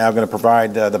ahead. We're now going to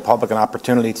provide the public an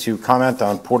opportunity to comment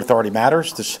on Port Authority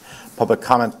matters. This public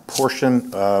comment portion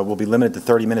will be limited to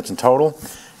 30 minutes in total.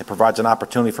 It provides an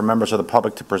opportunity for members of the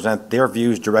public to present their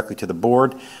views directly to the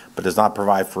board, but does not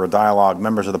provide for a dialogue.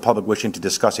 Members of the public wishing to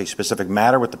discuss a specific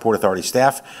matter with the Port Authority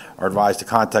staff are advised to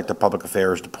contact the Public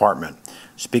Affairs Department.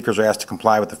 Speakers are asked to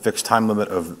comply with the fixed time limit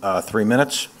of 3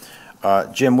 minutes.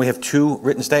 Jim, we have 2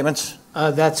 written statements.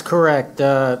 That's correct.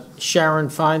 Sharon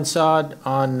Feinsod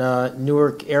on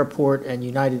Newark Airport and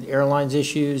United Airlines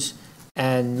issues,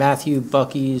 and Matthew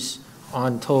Bucky's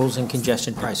on tolls and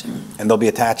congestion pricing. And they'll be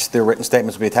attached, their written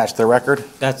statements will be attached to the record?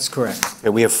 That's correct. Okay,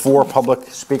 we have 4 public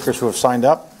speakers who have signed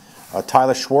up.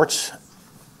 Tyler Schwartz.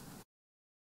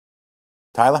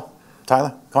 Tyler,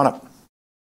 come on up.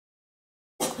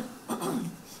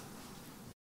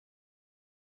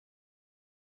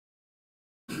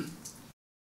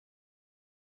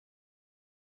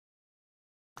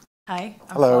 Hi.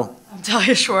 Hello. I'm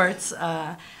Talia Schwartz.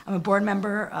 I'm a board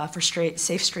member for Safe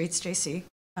Streets JC.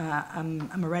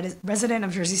 I'm a resident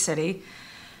of Jersey City.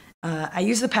 I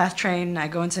use the PATH train. I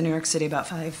go into New York City about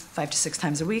five to 6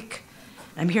 times a week.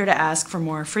 I'm here to ask for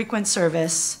more frequent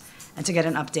service and to get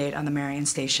an update on the Marion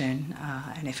Station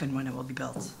and if and when it will be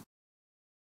built.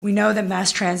 We know that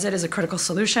mass transit is a critical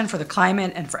solution for the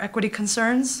climate and for equity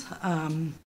concerns.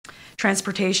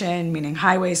 Transportation, meaning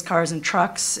highways, cars, and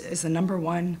trucks, is the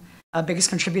 #1 biggest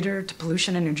contributor to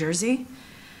pollution in New Jersey.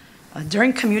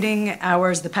 During commuting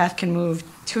hours, the PATH can move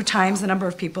 2 times the number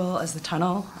of people as the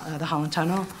tunnel, the Holland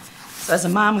Tunnel. So as a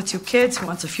mom with 2 kids who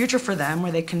wants a future for them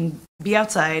where they can be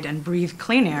outside and breathe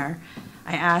clean air,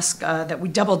 I ask that we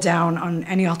double down on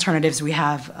any alternatives we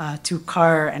have to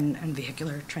car and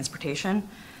vehicular transportation.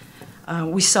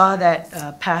 We saw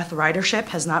that PATH ridership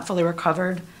has not fully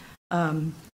recovered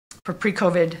for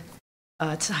pre-COVID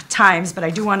times, but I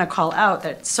do want to call out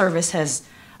that service has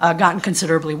gotten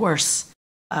considerably worse.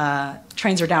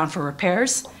 Trains are down for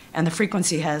repairs, and the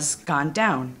frequency has gone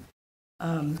down.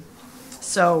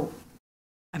 So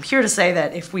I'm here to say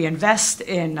that if we invest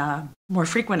in more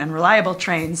frequent and reliable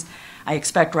trains, I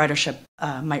expect ridership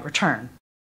might return.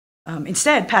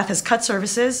 Instead, PATH has cut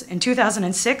services. In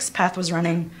 2006, PATH was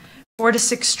running 4 to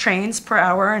 6 trains per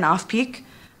hour in off-peak.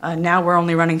 Now we're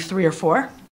only running 3 or 4.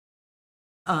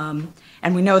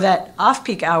 And we know that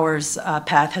off-peak hours,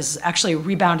 PATH has actually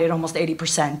rebounded almost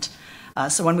 80%.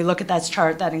 So when we look at that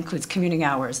chart, that includes commuting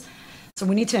hours. So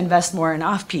we need to invest more in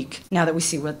off-peak now that we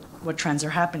see what trends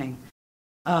are happening.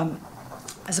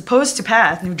 As opposed to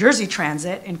PATH, New Jersey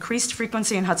Transit increased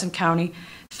frequency in Hudson County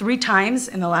 3 times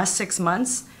in the last 6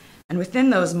 months. And within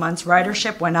those months,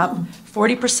 ridership went up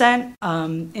 40%,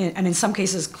 and in some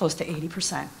cases, close to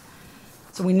 80%.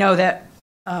 So we know that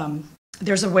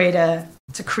there's a way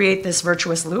to create this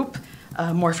virtuous loop.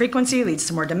 More frequency leads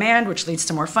to more demand, which leads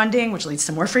to more funding, which leads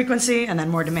to more frequency, and then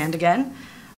more demand again.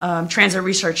 Transit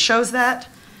research shows that.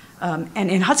 And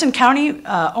in Hudson County,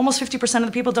 almost 50% of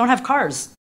the people don't have cars.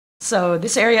 So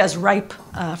this area is ripe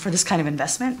for this kind of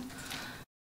investment.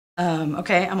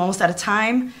 Okay, I'm almost out of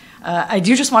time. I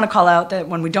do just want to call out that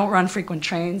when we don't run frequent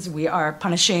trains, we are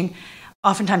punishing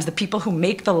oftentimes the people who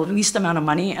make the least amount of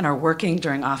money and are working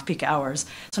during off-peak hours.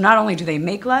 So not only do they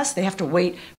make less, they have to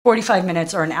wait 45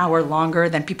 minutes or an hour longer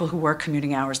than people who work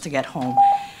commuting hours to get home.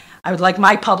 I would like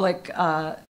my public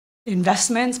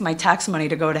investments, my tax money,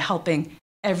 to go to helping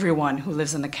everyone who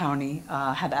lives in the county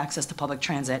have access to public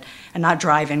transit and not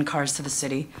drive in cars to the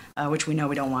city, which we know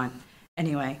we don't want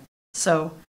anyway.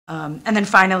 So, and then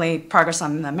finally, progress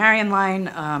on the Marion line.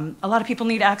 A lot of people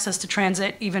need access to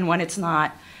transit, even when it's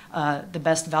not the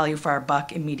best value for our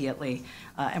buck immediately.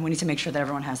 And we need to make sure that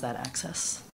everyone has that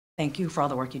access. Thank you for all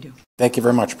the work you do. Thank you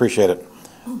very much. Appreciate it.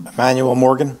 Emmanuel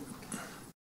Morgan.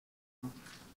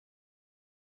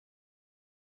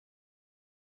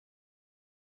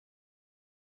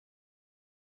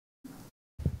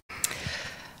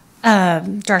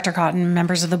 Director Cotton,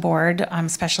 members of the board,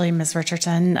 especially Ms.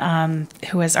 Richardson,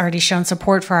 who has already shown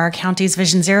support for our county's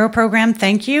Vision Zero program.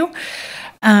 Thank you.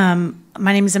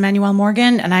 My name is Emmanuel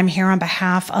Morgan, and I'm here on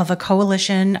behalf of a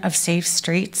coalition of safe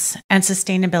streets and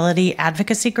sustainability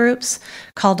advocacy groups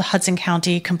called Hudson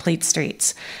County Complete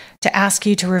Streets to ask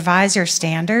you to revise your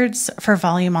standards for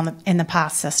volume in the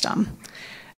PATH system.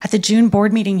 At the June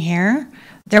board meeting here,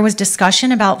 there was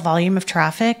discussion about volume of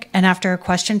traffic, and after a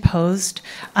question posed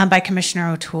by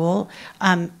Commissioner O'Toole,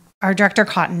 our Director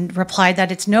Cotton replied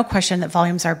that it's no question that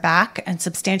volumes are back and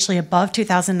substantially above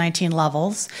 2019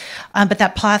 levels, but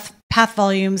that PATH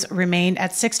volumes remain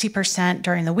at 60%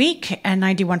 during the week and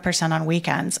 91% on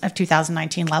weekends of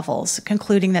 2019 levels,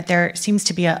 concluding that there seems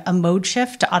to be a mode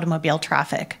shift to automobile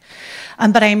traffic.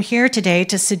 But I am here today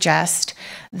to suggest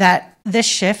that this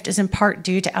shift is in part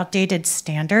due to outdated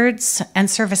standards and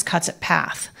service cuts at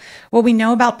PATH. What we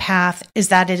know about PATH is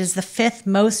that it is the 5th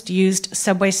most used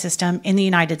subway system in the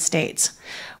United States.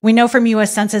 We know from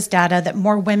U.S. Census data that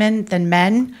more women than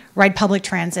men ride public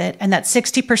transit, and that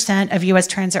 60% of U.S.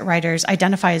 transit riders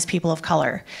identify as people of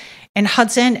color. In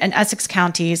Hudson and Essex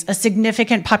counties, a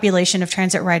significant population of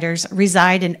transit riders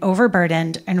reside in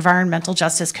overburdened environmental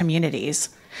justice communities.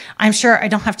 I'm sure I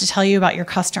don't have to tell you about your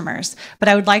customers, but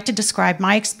I would like to describe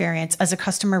my experience as a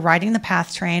customer riding the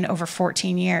PATH train over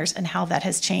 14 years and how that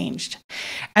has changed.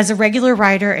 As a regular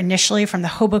rider initially from the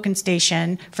Hoboken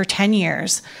station for 10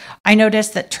 years, I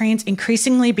noticed that trains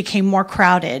increasingly became more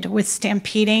crowded, with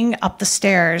stampeding up the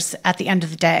stairs at the end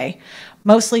of the day,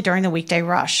 mostly during the weekday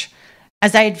rush.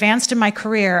 As I advanced in my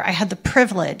career, I had the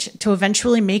privilege to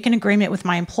eventually make an agreement with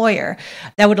my employer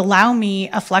that would allow me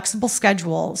a flexible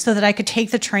schedule so that I could take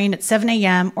the train at 7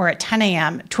 a.m. or at 10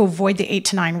 a.m. to avoid the 8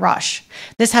 to 9 rush.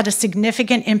 This had a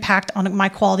significant impact on my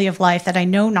quality of life that I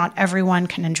know not everyone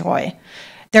can enjoy.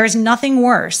 There is nothing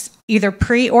worse, either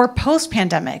pre or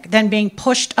post-pandemic, than being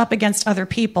pushed up against other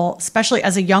people, especially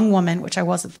as a young woman, which I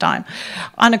was at the time,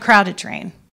 on a crowded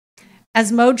train. As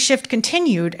mode shift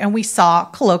continued and we saw,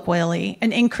 colloquially,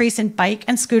 an increase in bike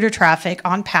and scooter traffic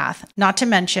on PATH, not to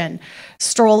mention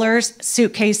strollers,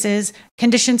 suitcases,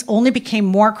 conditions only became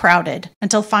more crowded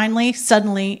until finally,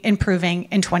 suddenly improving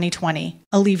in 2020,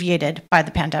 alleviated by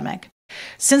the pandemic.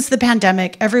 Since the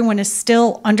pandemic, everyone is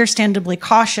still understandably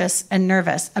cautious and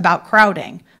nervous about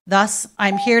crowding. Thus,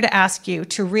 I'm here to ask you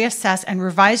to reassess and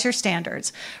revise your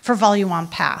standards for volume on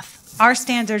PATH. Our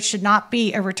standards should not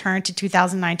be a return to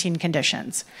 2019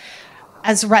 conditions.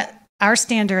 Our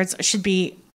standards should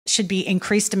be should be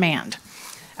increased demand.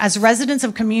 As residents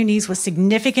of communities with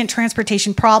significant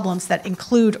transportation problems that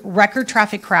include record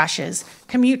traffic crashes,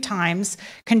 commute times,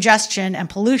 congestion, and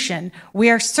pollution,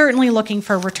 we are certainly looking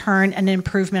for a return and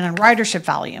improvement in ridership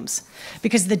volumes,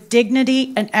 because the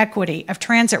dignity and equity of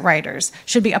transit riders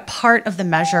should be a part of the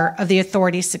measure of the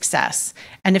authority's success.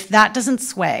 And if that doesn't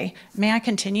sway, may I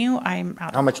continue? I'm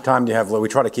out. How much time do you have, Lou? We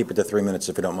try to keep it to 3 minutes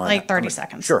if you don't mind. Like 30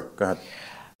 seconds. Sure, go ahead.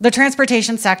 The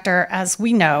transportation sector, as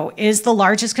we know, is the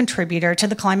largest contributor to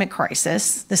the climate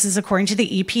crisis. This is according to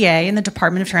the EPA and the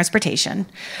Department of Transportation.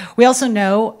 We also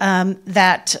know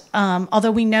that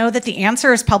although we know that the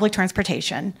answer is public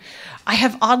transportation, I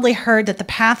have oddly heard that the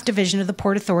PATH division of the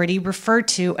Port Authority referred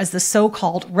to as the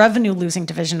so-called revenue-losing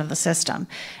division of the system.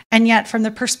 And yet, from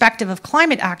the perspective of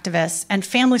climate activists and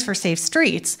Families for Safe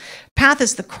Streets, PATH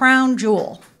is the crown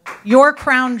jewel, your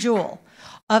crown jewel,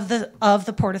 of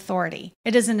the Port Authority.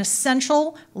 It is an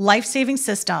essential, life-saving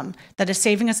system that is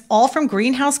saving us all from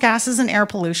greenhouse gases and air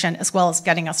pollution, as well as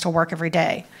getting us to work every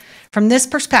day. From this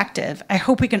perspective, I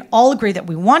hope we can all agree that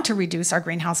we want to reduce our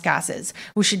greenhouse gases.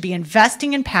 We should be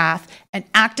investing in PATH and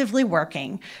actively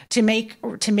working to make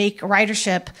riders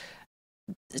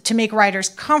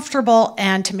comfortable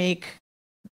and to make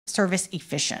service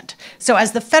efficient. So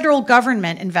as the federal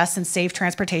government invests in safe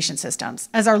transportation systems,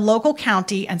 as our local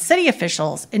county and city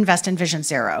officials invest in Vision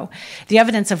Zero, the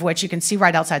evidence of which you can see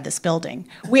right outside this building,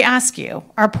 we ask you,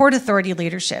 our Port Authority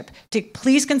leadership, to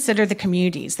please consider the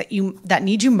communities that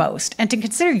need you most and to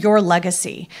consider your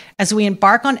legacy as we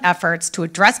embark on efforts to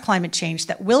address climate change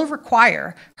that will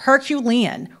require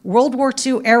Herculean World War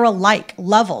II era-like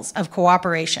levels of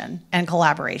cooperation and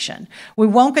collaboration. We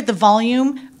won't get the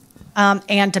volume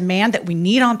and demand that we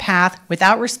need on PATH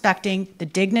without respecting the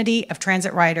dignity of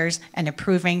transit riders and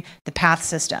improving the PATH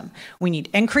system. We need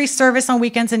increased service on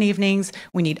weekends and evenings.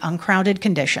 We need uncrowded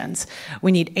conditions.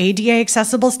 We need ADA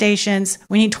accessible stations.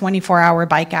 We need 24-hour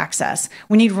bike access.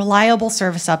 We need reliable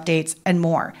service updates and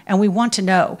more. And we want to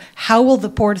know, how will the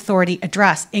Port Authority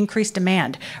address increased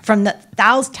demand from the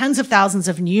tens of thousands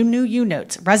of new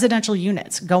units, residential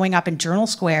units going up in Journal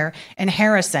Square and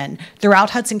Harrison throughout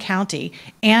Hudson County,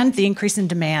 and the increase in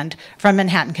demand from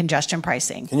Manhattan congestion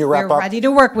pricing. Can you wrap up? We're ready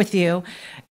to work with you.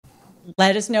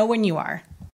 Let us know when you are.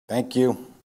 Thank you.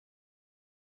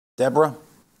 Deborah?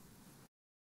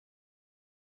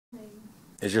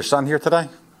 Is your son here today?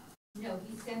 No,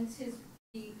 he sends his,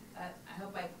 I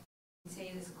hope I can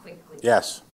say this quickly.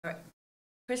 Yes. All right.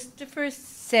 Christopher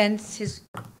sends his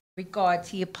regards.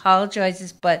 He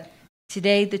apologizes, but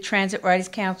today the Transit Riders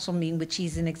Council meeting, which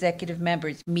he's an executive member,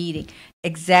 is meeting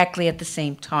exactly at the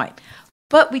same time.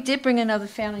 But we did bring another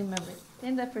family member.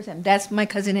 Stand up for a second. That's my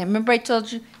cousin. Remember I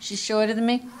told you she's shorter than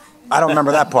me? I don't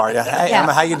remember that part. Hey, Yeah.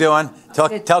 Emma, how you doing?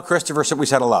 Tell Christopher we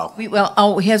said hello.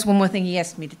 Here's one more thing he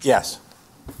asked me to tell. Yes.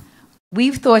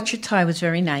 We thought your tie was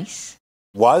very nice.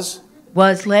 Was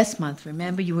last month.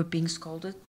 Remember you were being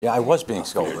scolded? Yeah, I was being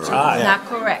scolded. It was not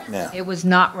correct. Yeah. It was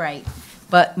not right.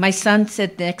 But my son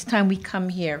said the next time we come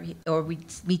here or we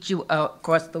meet you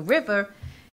across the river,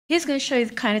 he's going to show you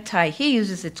the kind of tie he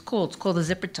uses. It's cool. It's called a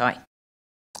zipper tie.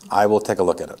 I will take a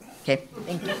look at it. Okay,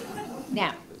 thank you.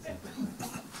 Now,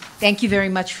 thank you very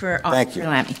much for Thank you.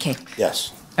 allowing me. Okay.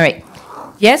 Yes. All right.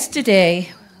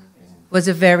 Yesterday was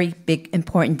a very big,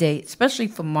 important day, especially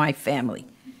for my family.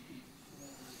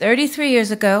 33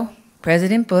 years ago,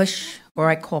 President Bush, or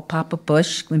I call Papa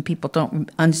Bush when people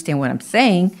don't understand what I'm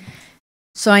saying,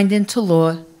 signed into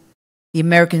law the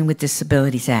American with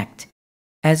Disabilities Act.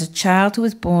 As a child who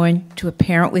was born to a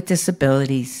parent with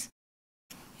disabilities,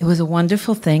 it was a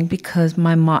wonderful thing because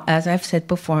my mom, as I've said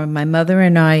before, my mother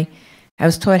and I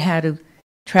was taught how to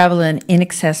travel in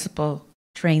inaccessible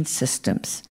train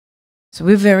systems. So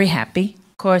we're very happy.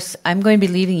 Of course, I'm going to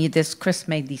be leaving you this. Chris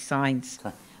made these signs.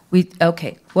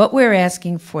 Okay, what we're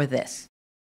asking for this.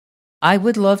 I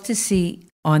would love to see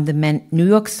on the New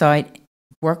York side,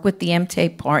 work with the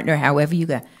MTA partner, however you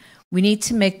got. We need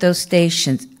to make those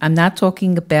stations. I'm not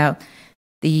talking about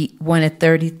the one at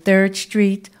 33rd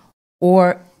Street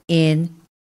or in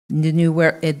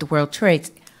the World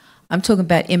Trades. I'm talking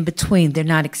about in between. They're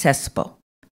not accessible.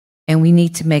 And we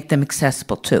need to make them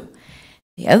accessible too.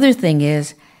 The other thing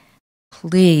is,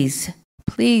 please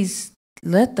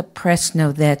let the press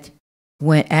know that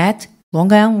when at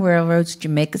Long Island Railroad's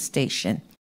Jamaica Station,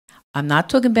 I'm not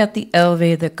talking about the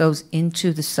elevator that goes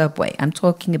into the subway. I'm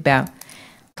talking about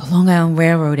the Long Island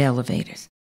Railroad elevators.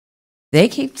 They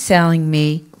keep telling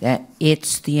me that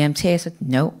it's the MTA. I said,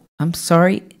 no, I'm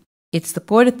sorry. It's the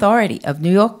Port Authority of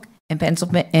New York and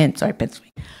Pennsylvania.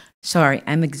 Sorry,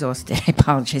 I'm exhausted. I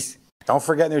apologize. Don't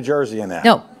forget New Jersey in that.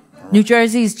 No, New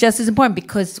Jersey is just as important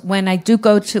because when I do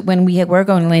go to, when we're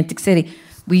going to Atlantic City,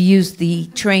 we use the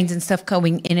trains and stuff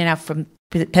going in and out from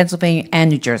Pennsylvania and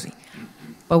New Jersey.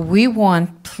 But we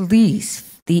want,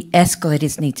 please, the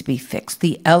escalators need to be fixed,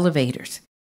 the elevators.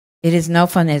 It is no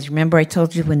fun. As remember I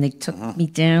told you when they took me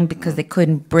down because they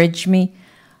couldn't bridge me?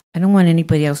 I don't want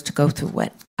anybody else to go through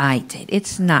what I did.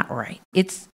 It's not right.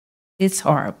 It's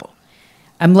horrible.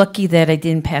 I'm lucky that I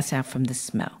didn't pass out from the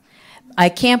smell. I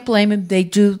can't blame them. They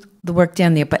do the work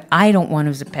down there, but I don't want to,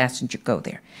 as a passenger, go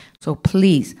there. So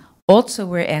please, also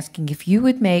we're asking if you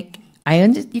would make,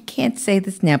 you can't say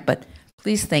this now, but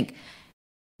please think,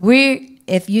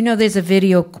 if you know there's a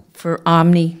video for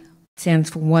Omni, stands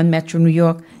for One Metro New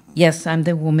York, yes, I'm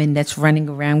the woman that's running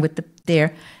around with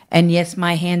there, and yes,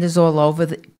 my hand is all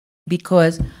over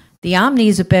because the Omni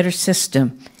is a better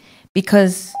system.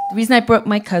 Because the reason I brought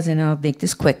my cousin, and I'll make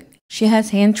this quick, she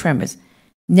has hand tremors.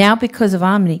 Now because of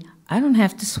Omni, I don't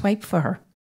have to swipe for her.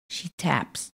 She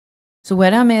taps. So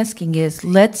what I'm asking is,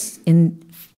 let's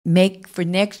make for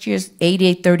next year's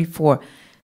 8834,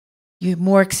 you're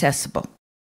more accessible.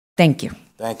 Thank you.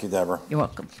 Thank you, Deborah. You're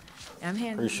welcome.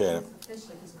 Appreciate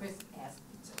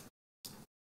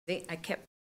it.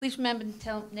 Please remember to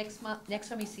tell next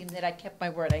time you see him that I kept my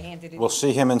word. I handed it. We'll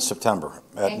see him in September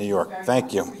at New York.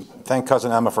 Thank you. Thank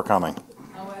Cousin Emma for coming.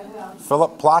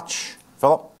 Philip Plotch.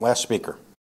 Philip, last speaker.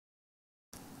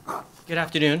 Good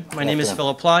afternoon. My name is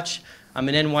Philip Plotch. I'm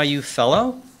an NYU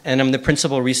fellow, and I'm the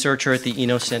principal researcher at the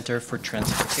Eno Center for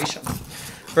Transportation.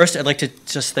 First, I'd like to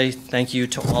just say thank you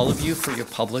to all of you for your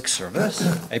public service.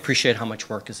 I appreciate how much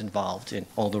work is involved in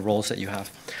all the roles that you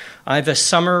have. I have a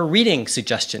summer reading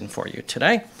suggestion for you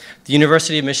today. The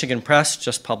University of Michigan Press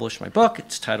just published my book.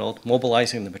 It's titled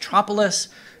Mobilizing the Metropolis,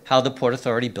 How the Port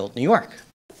Authority Built New York.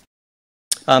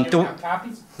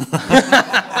 Copies?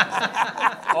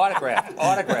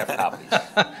 Autograph copies.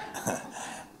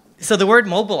 So the word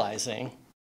mobilizing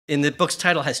in the book's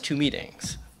title has two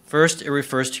meanings. First, it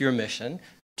refers to your mission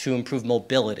to improve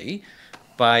mobility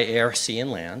by air, sea,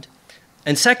 and land.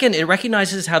 And second, it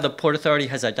recognizes how the Port Authority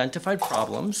has identified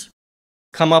problems,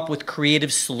 come up with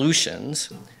creative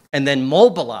solutions, and then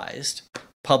mobilized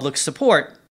public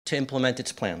support to implement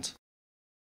its plans.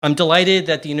 I'm delighted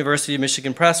that the University of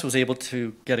Michigan Press was able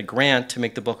to get a grant to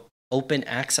make the book open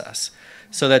access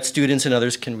so that students and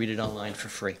others can read it online for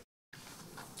free.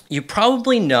 You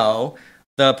probably know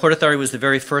the Port Authority was the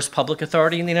very first public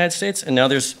authority in the United States, and now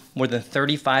there's more than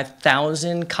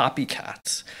 35,000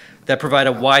 copycats that provide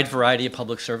a wide variety of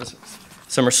public services.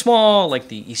 Some are small, like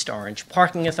the East Orange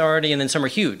Parking Authority, and then some are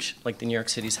huge, like the New York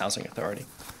City's Housing Authority.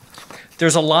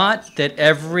 There's a lot that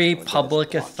every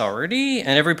public authority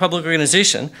and every public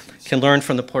organization can learn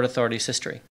from the Port Authority's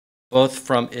history, both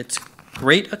from its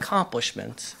great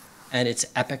accomplishments and its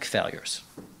epic failures.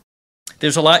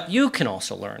 There's a lot you can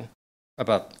also learn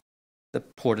about the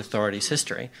Port Authority's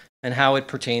history and how it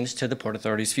pertains to the Port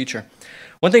Authority's future.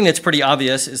 One thing that's pretty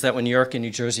obvious is that when New York and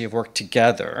New Jersey have worked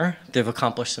together, they've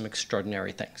accomplished some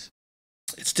extraordinary things.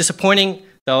 It's disappointing,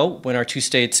 though, when our two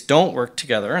states don't work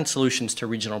together on solutions to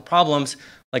regional problems,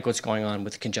 like what's going on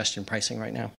with congestion pricing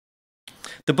right now.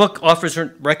 The book offers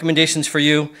recommendations for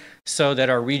you so that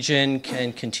our region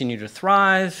can continue to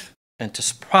thrive and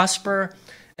to prosper.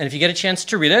 And if you get a chance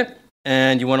to read it,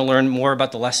 and you want to learn more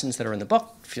about the lessons that are in the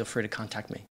book, feel free to contact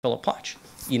me, Philip Plotch,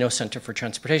 Eno Center for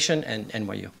Transportation, and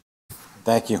NYU.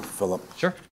 Thank you, Philip.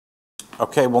 Sure.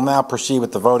 Okay, we'll now proceed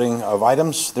with the voting of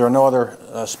items. There are no other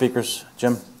speakers,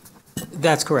 Jim?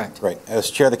 That's correct. Great. As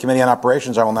Chair of the Committee on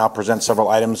Operations, I will now present several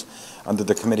items under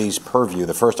the committee's purview.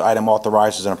 The first item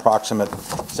authorizes an approximate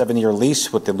 7-year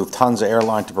lease with the Lufthansa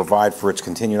airline to provide for its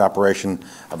continued operation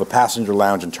of a passenger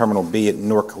lounge in Terminal B at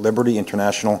Newark Liberty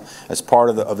International. As part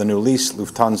of the new lease,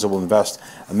 Lufthansa will invest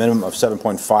a minimum of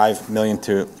 $7.5 million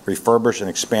to refurbish and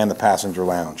expand the passenger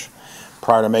lounge.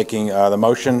 Prior to making the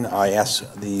motion, I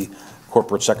ask the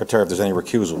Corporate Secretary if there's any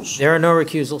recusals. There are no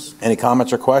recusals. Any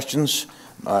comments or questions?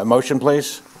 Motion,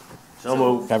 please. So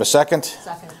moved. Can I have a second?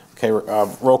 Second. Okay,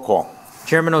 roll call.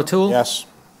 Chairman O'Toole? Yes.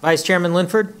 Vice Chairman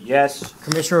Linford? Yes.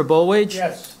 Commissioner Bolwage?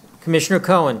 Yes. Commissioner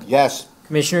Cohen? Yes.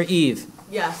 Commissioner Eve?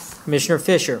 Yes. Commissioner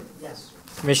Fisher? Yes.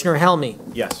 Commissioner Helmy?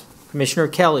 Yes. Commissioner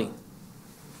Kelly?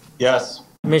 Yes.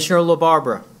 Commissioner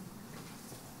LaBarbera?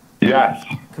 Yes.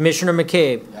 Commissioner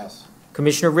McCabe? Yes.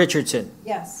 Commissioner Richardson?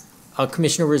 Yes.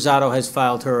 Commissioner Rosado has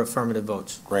filed her affirmative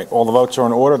votes. Great. All the votes are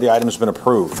in order. The item has been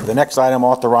approved. The next item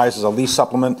authorizes a lease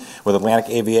supplement with Atlantic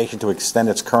Aviation to extend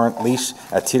its current lease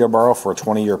at Teterboro for a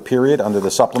 20-year period. Under the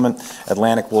supplement,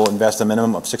 Atlantic will invest a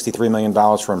minimum of $63 million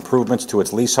for improvements to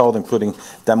its leasehold, including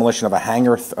demolition of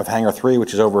Hangar 3,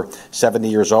 which is over 70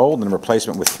 years old, and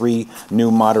replacement with 3 new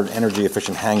modern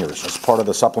energy-efficient hangars. As part of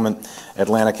the supplement,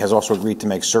 Atlantic has also agreed to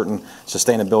make certain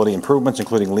sustainability improvements,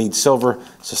 including LEED Silver,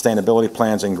 sustainability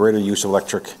plans, and greater use of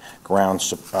electric ground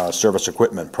service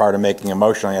equipment. Prior to making a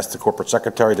motion, I ask the Corporate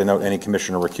Secretary to note any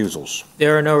Commissioner recusals.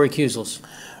 There are no recusals.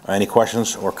 Any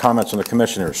questions or comments from the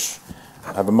Commissioners?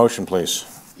 I have a motion, please.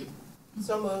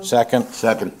 So moved. Second?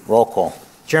 Second. Roll call.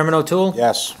 Chairman O'Toole?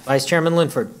 Yes. Vice Chairman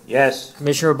Linford? Yes.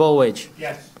 Commissioner Bolwage?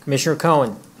 Yes. Commissioner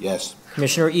Cohen? Yes.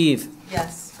 Commissioner Eve?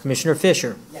 Yes. Commissioner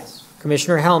Fisher? Yes.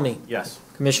 Commissioner Helmy? Yes.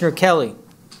 Commissioner Kelly?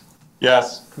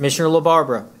 Yes. Commissioner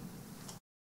LaBarbera?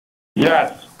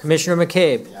 Yes. Commissioner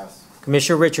McCabe? Yes.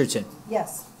 Commissioner Richardson?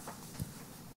 Yes.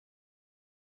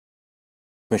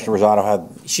 Commissioner Rosado had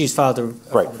She's filed a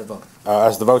Right. affirmative vote.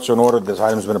 As the votes are in order, this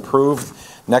item has been approved.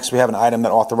 Next, we have an item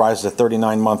that authorizes a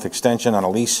 39-month extension on a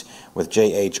lease with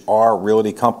JHR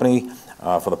Realty Company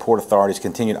for the Port Authority's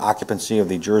continued occupancy of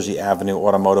the Jersey Avenue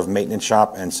Automotive Maintenance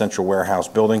Shop and Central Warehouse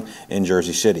Building in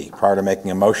Jersey City. Prior to making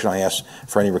a motion, I ask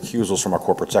for any recusals from our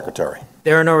Corporate Secretary.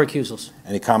 There are no recusals.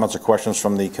 Any comments or questions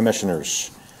from the Commissioners?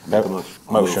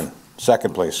 Motion.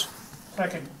 Second, please.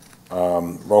 Second.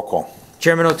 Roll call.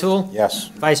 Chairman O'Toole? Yes.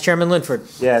 Vice Chairman Linford?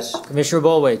 Yes. Commissioner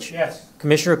Bolwage? Yes.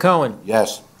 Commissioner Cohen?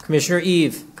 Yes. Commissioner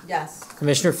Eve? Yes.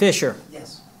 Commissioner Fisher?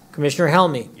 Yes. Commissioner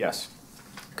Helmy? Yes.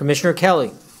 Commissioner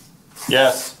Kelly?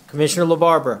 Yes. Commissioner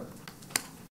LaBarbera?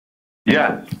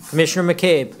 Yes. Commissioner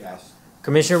McCabe? Yes.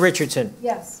 Commissioner Richardson?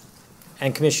 Yes.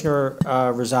 And Commissioner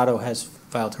Rosado has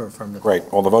filed her affirmative. Great.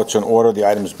 All the votes are in order. The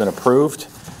item has been approved.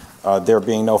 There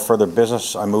being no further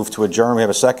business, I move to adjourn. We have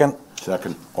a second?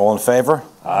 Second. All in favor?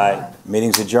 Aye.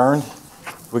 Meeting's adjourned.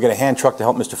 We get a hand truck to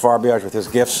help Mr. Farbiage with his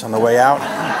gifts on the way out.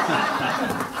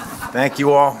 Thank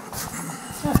you all.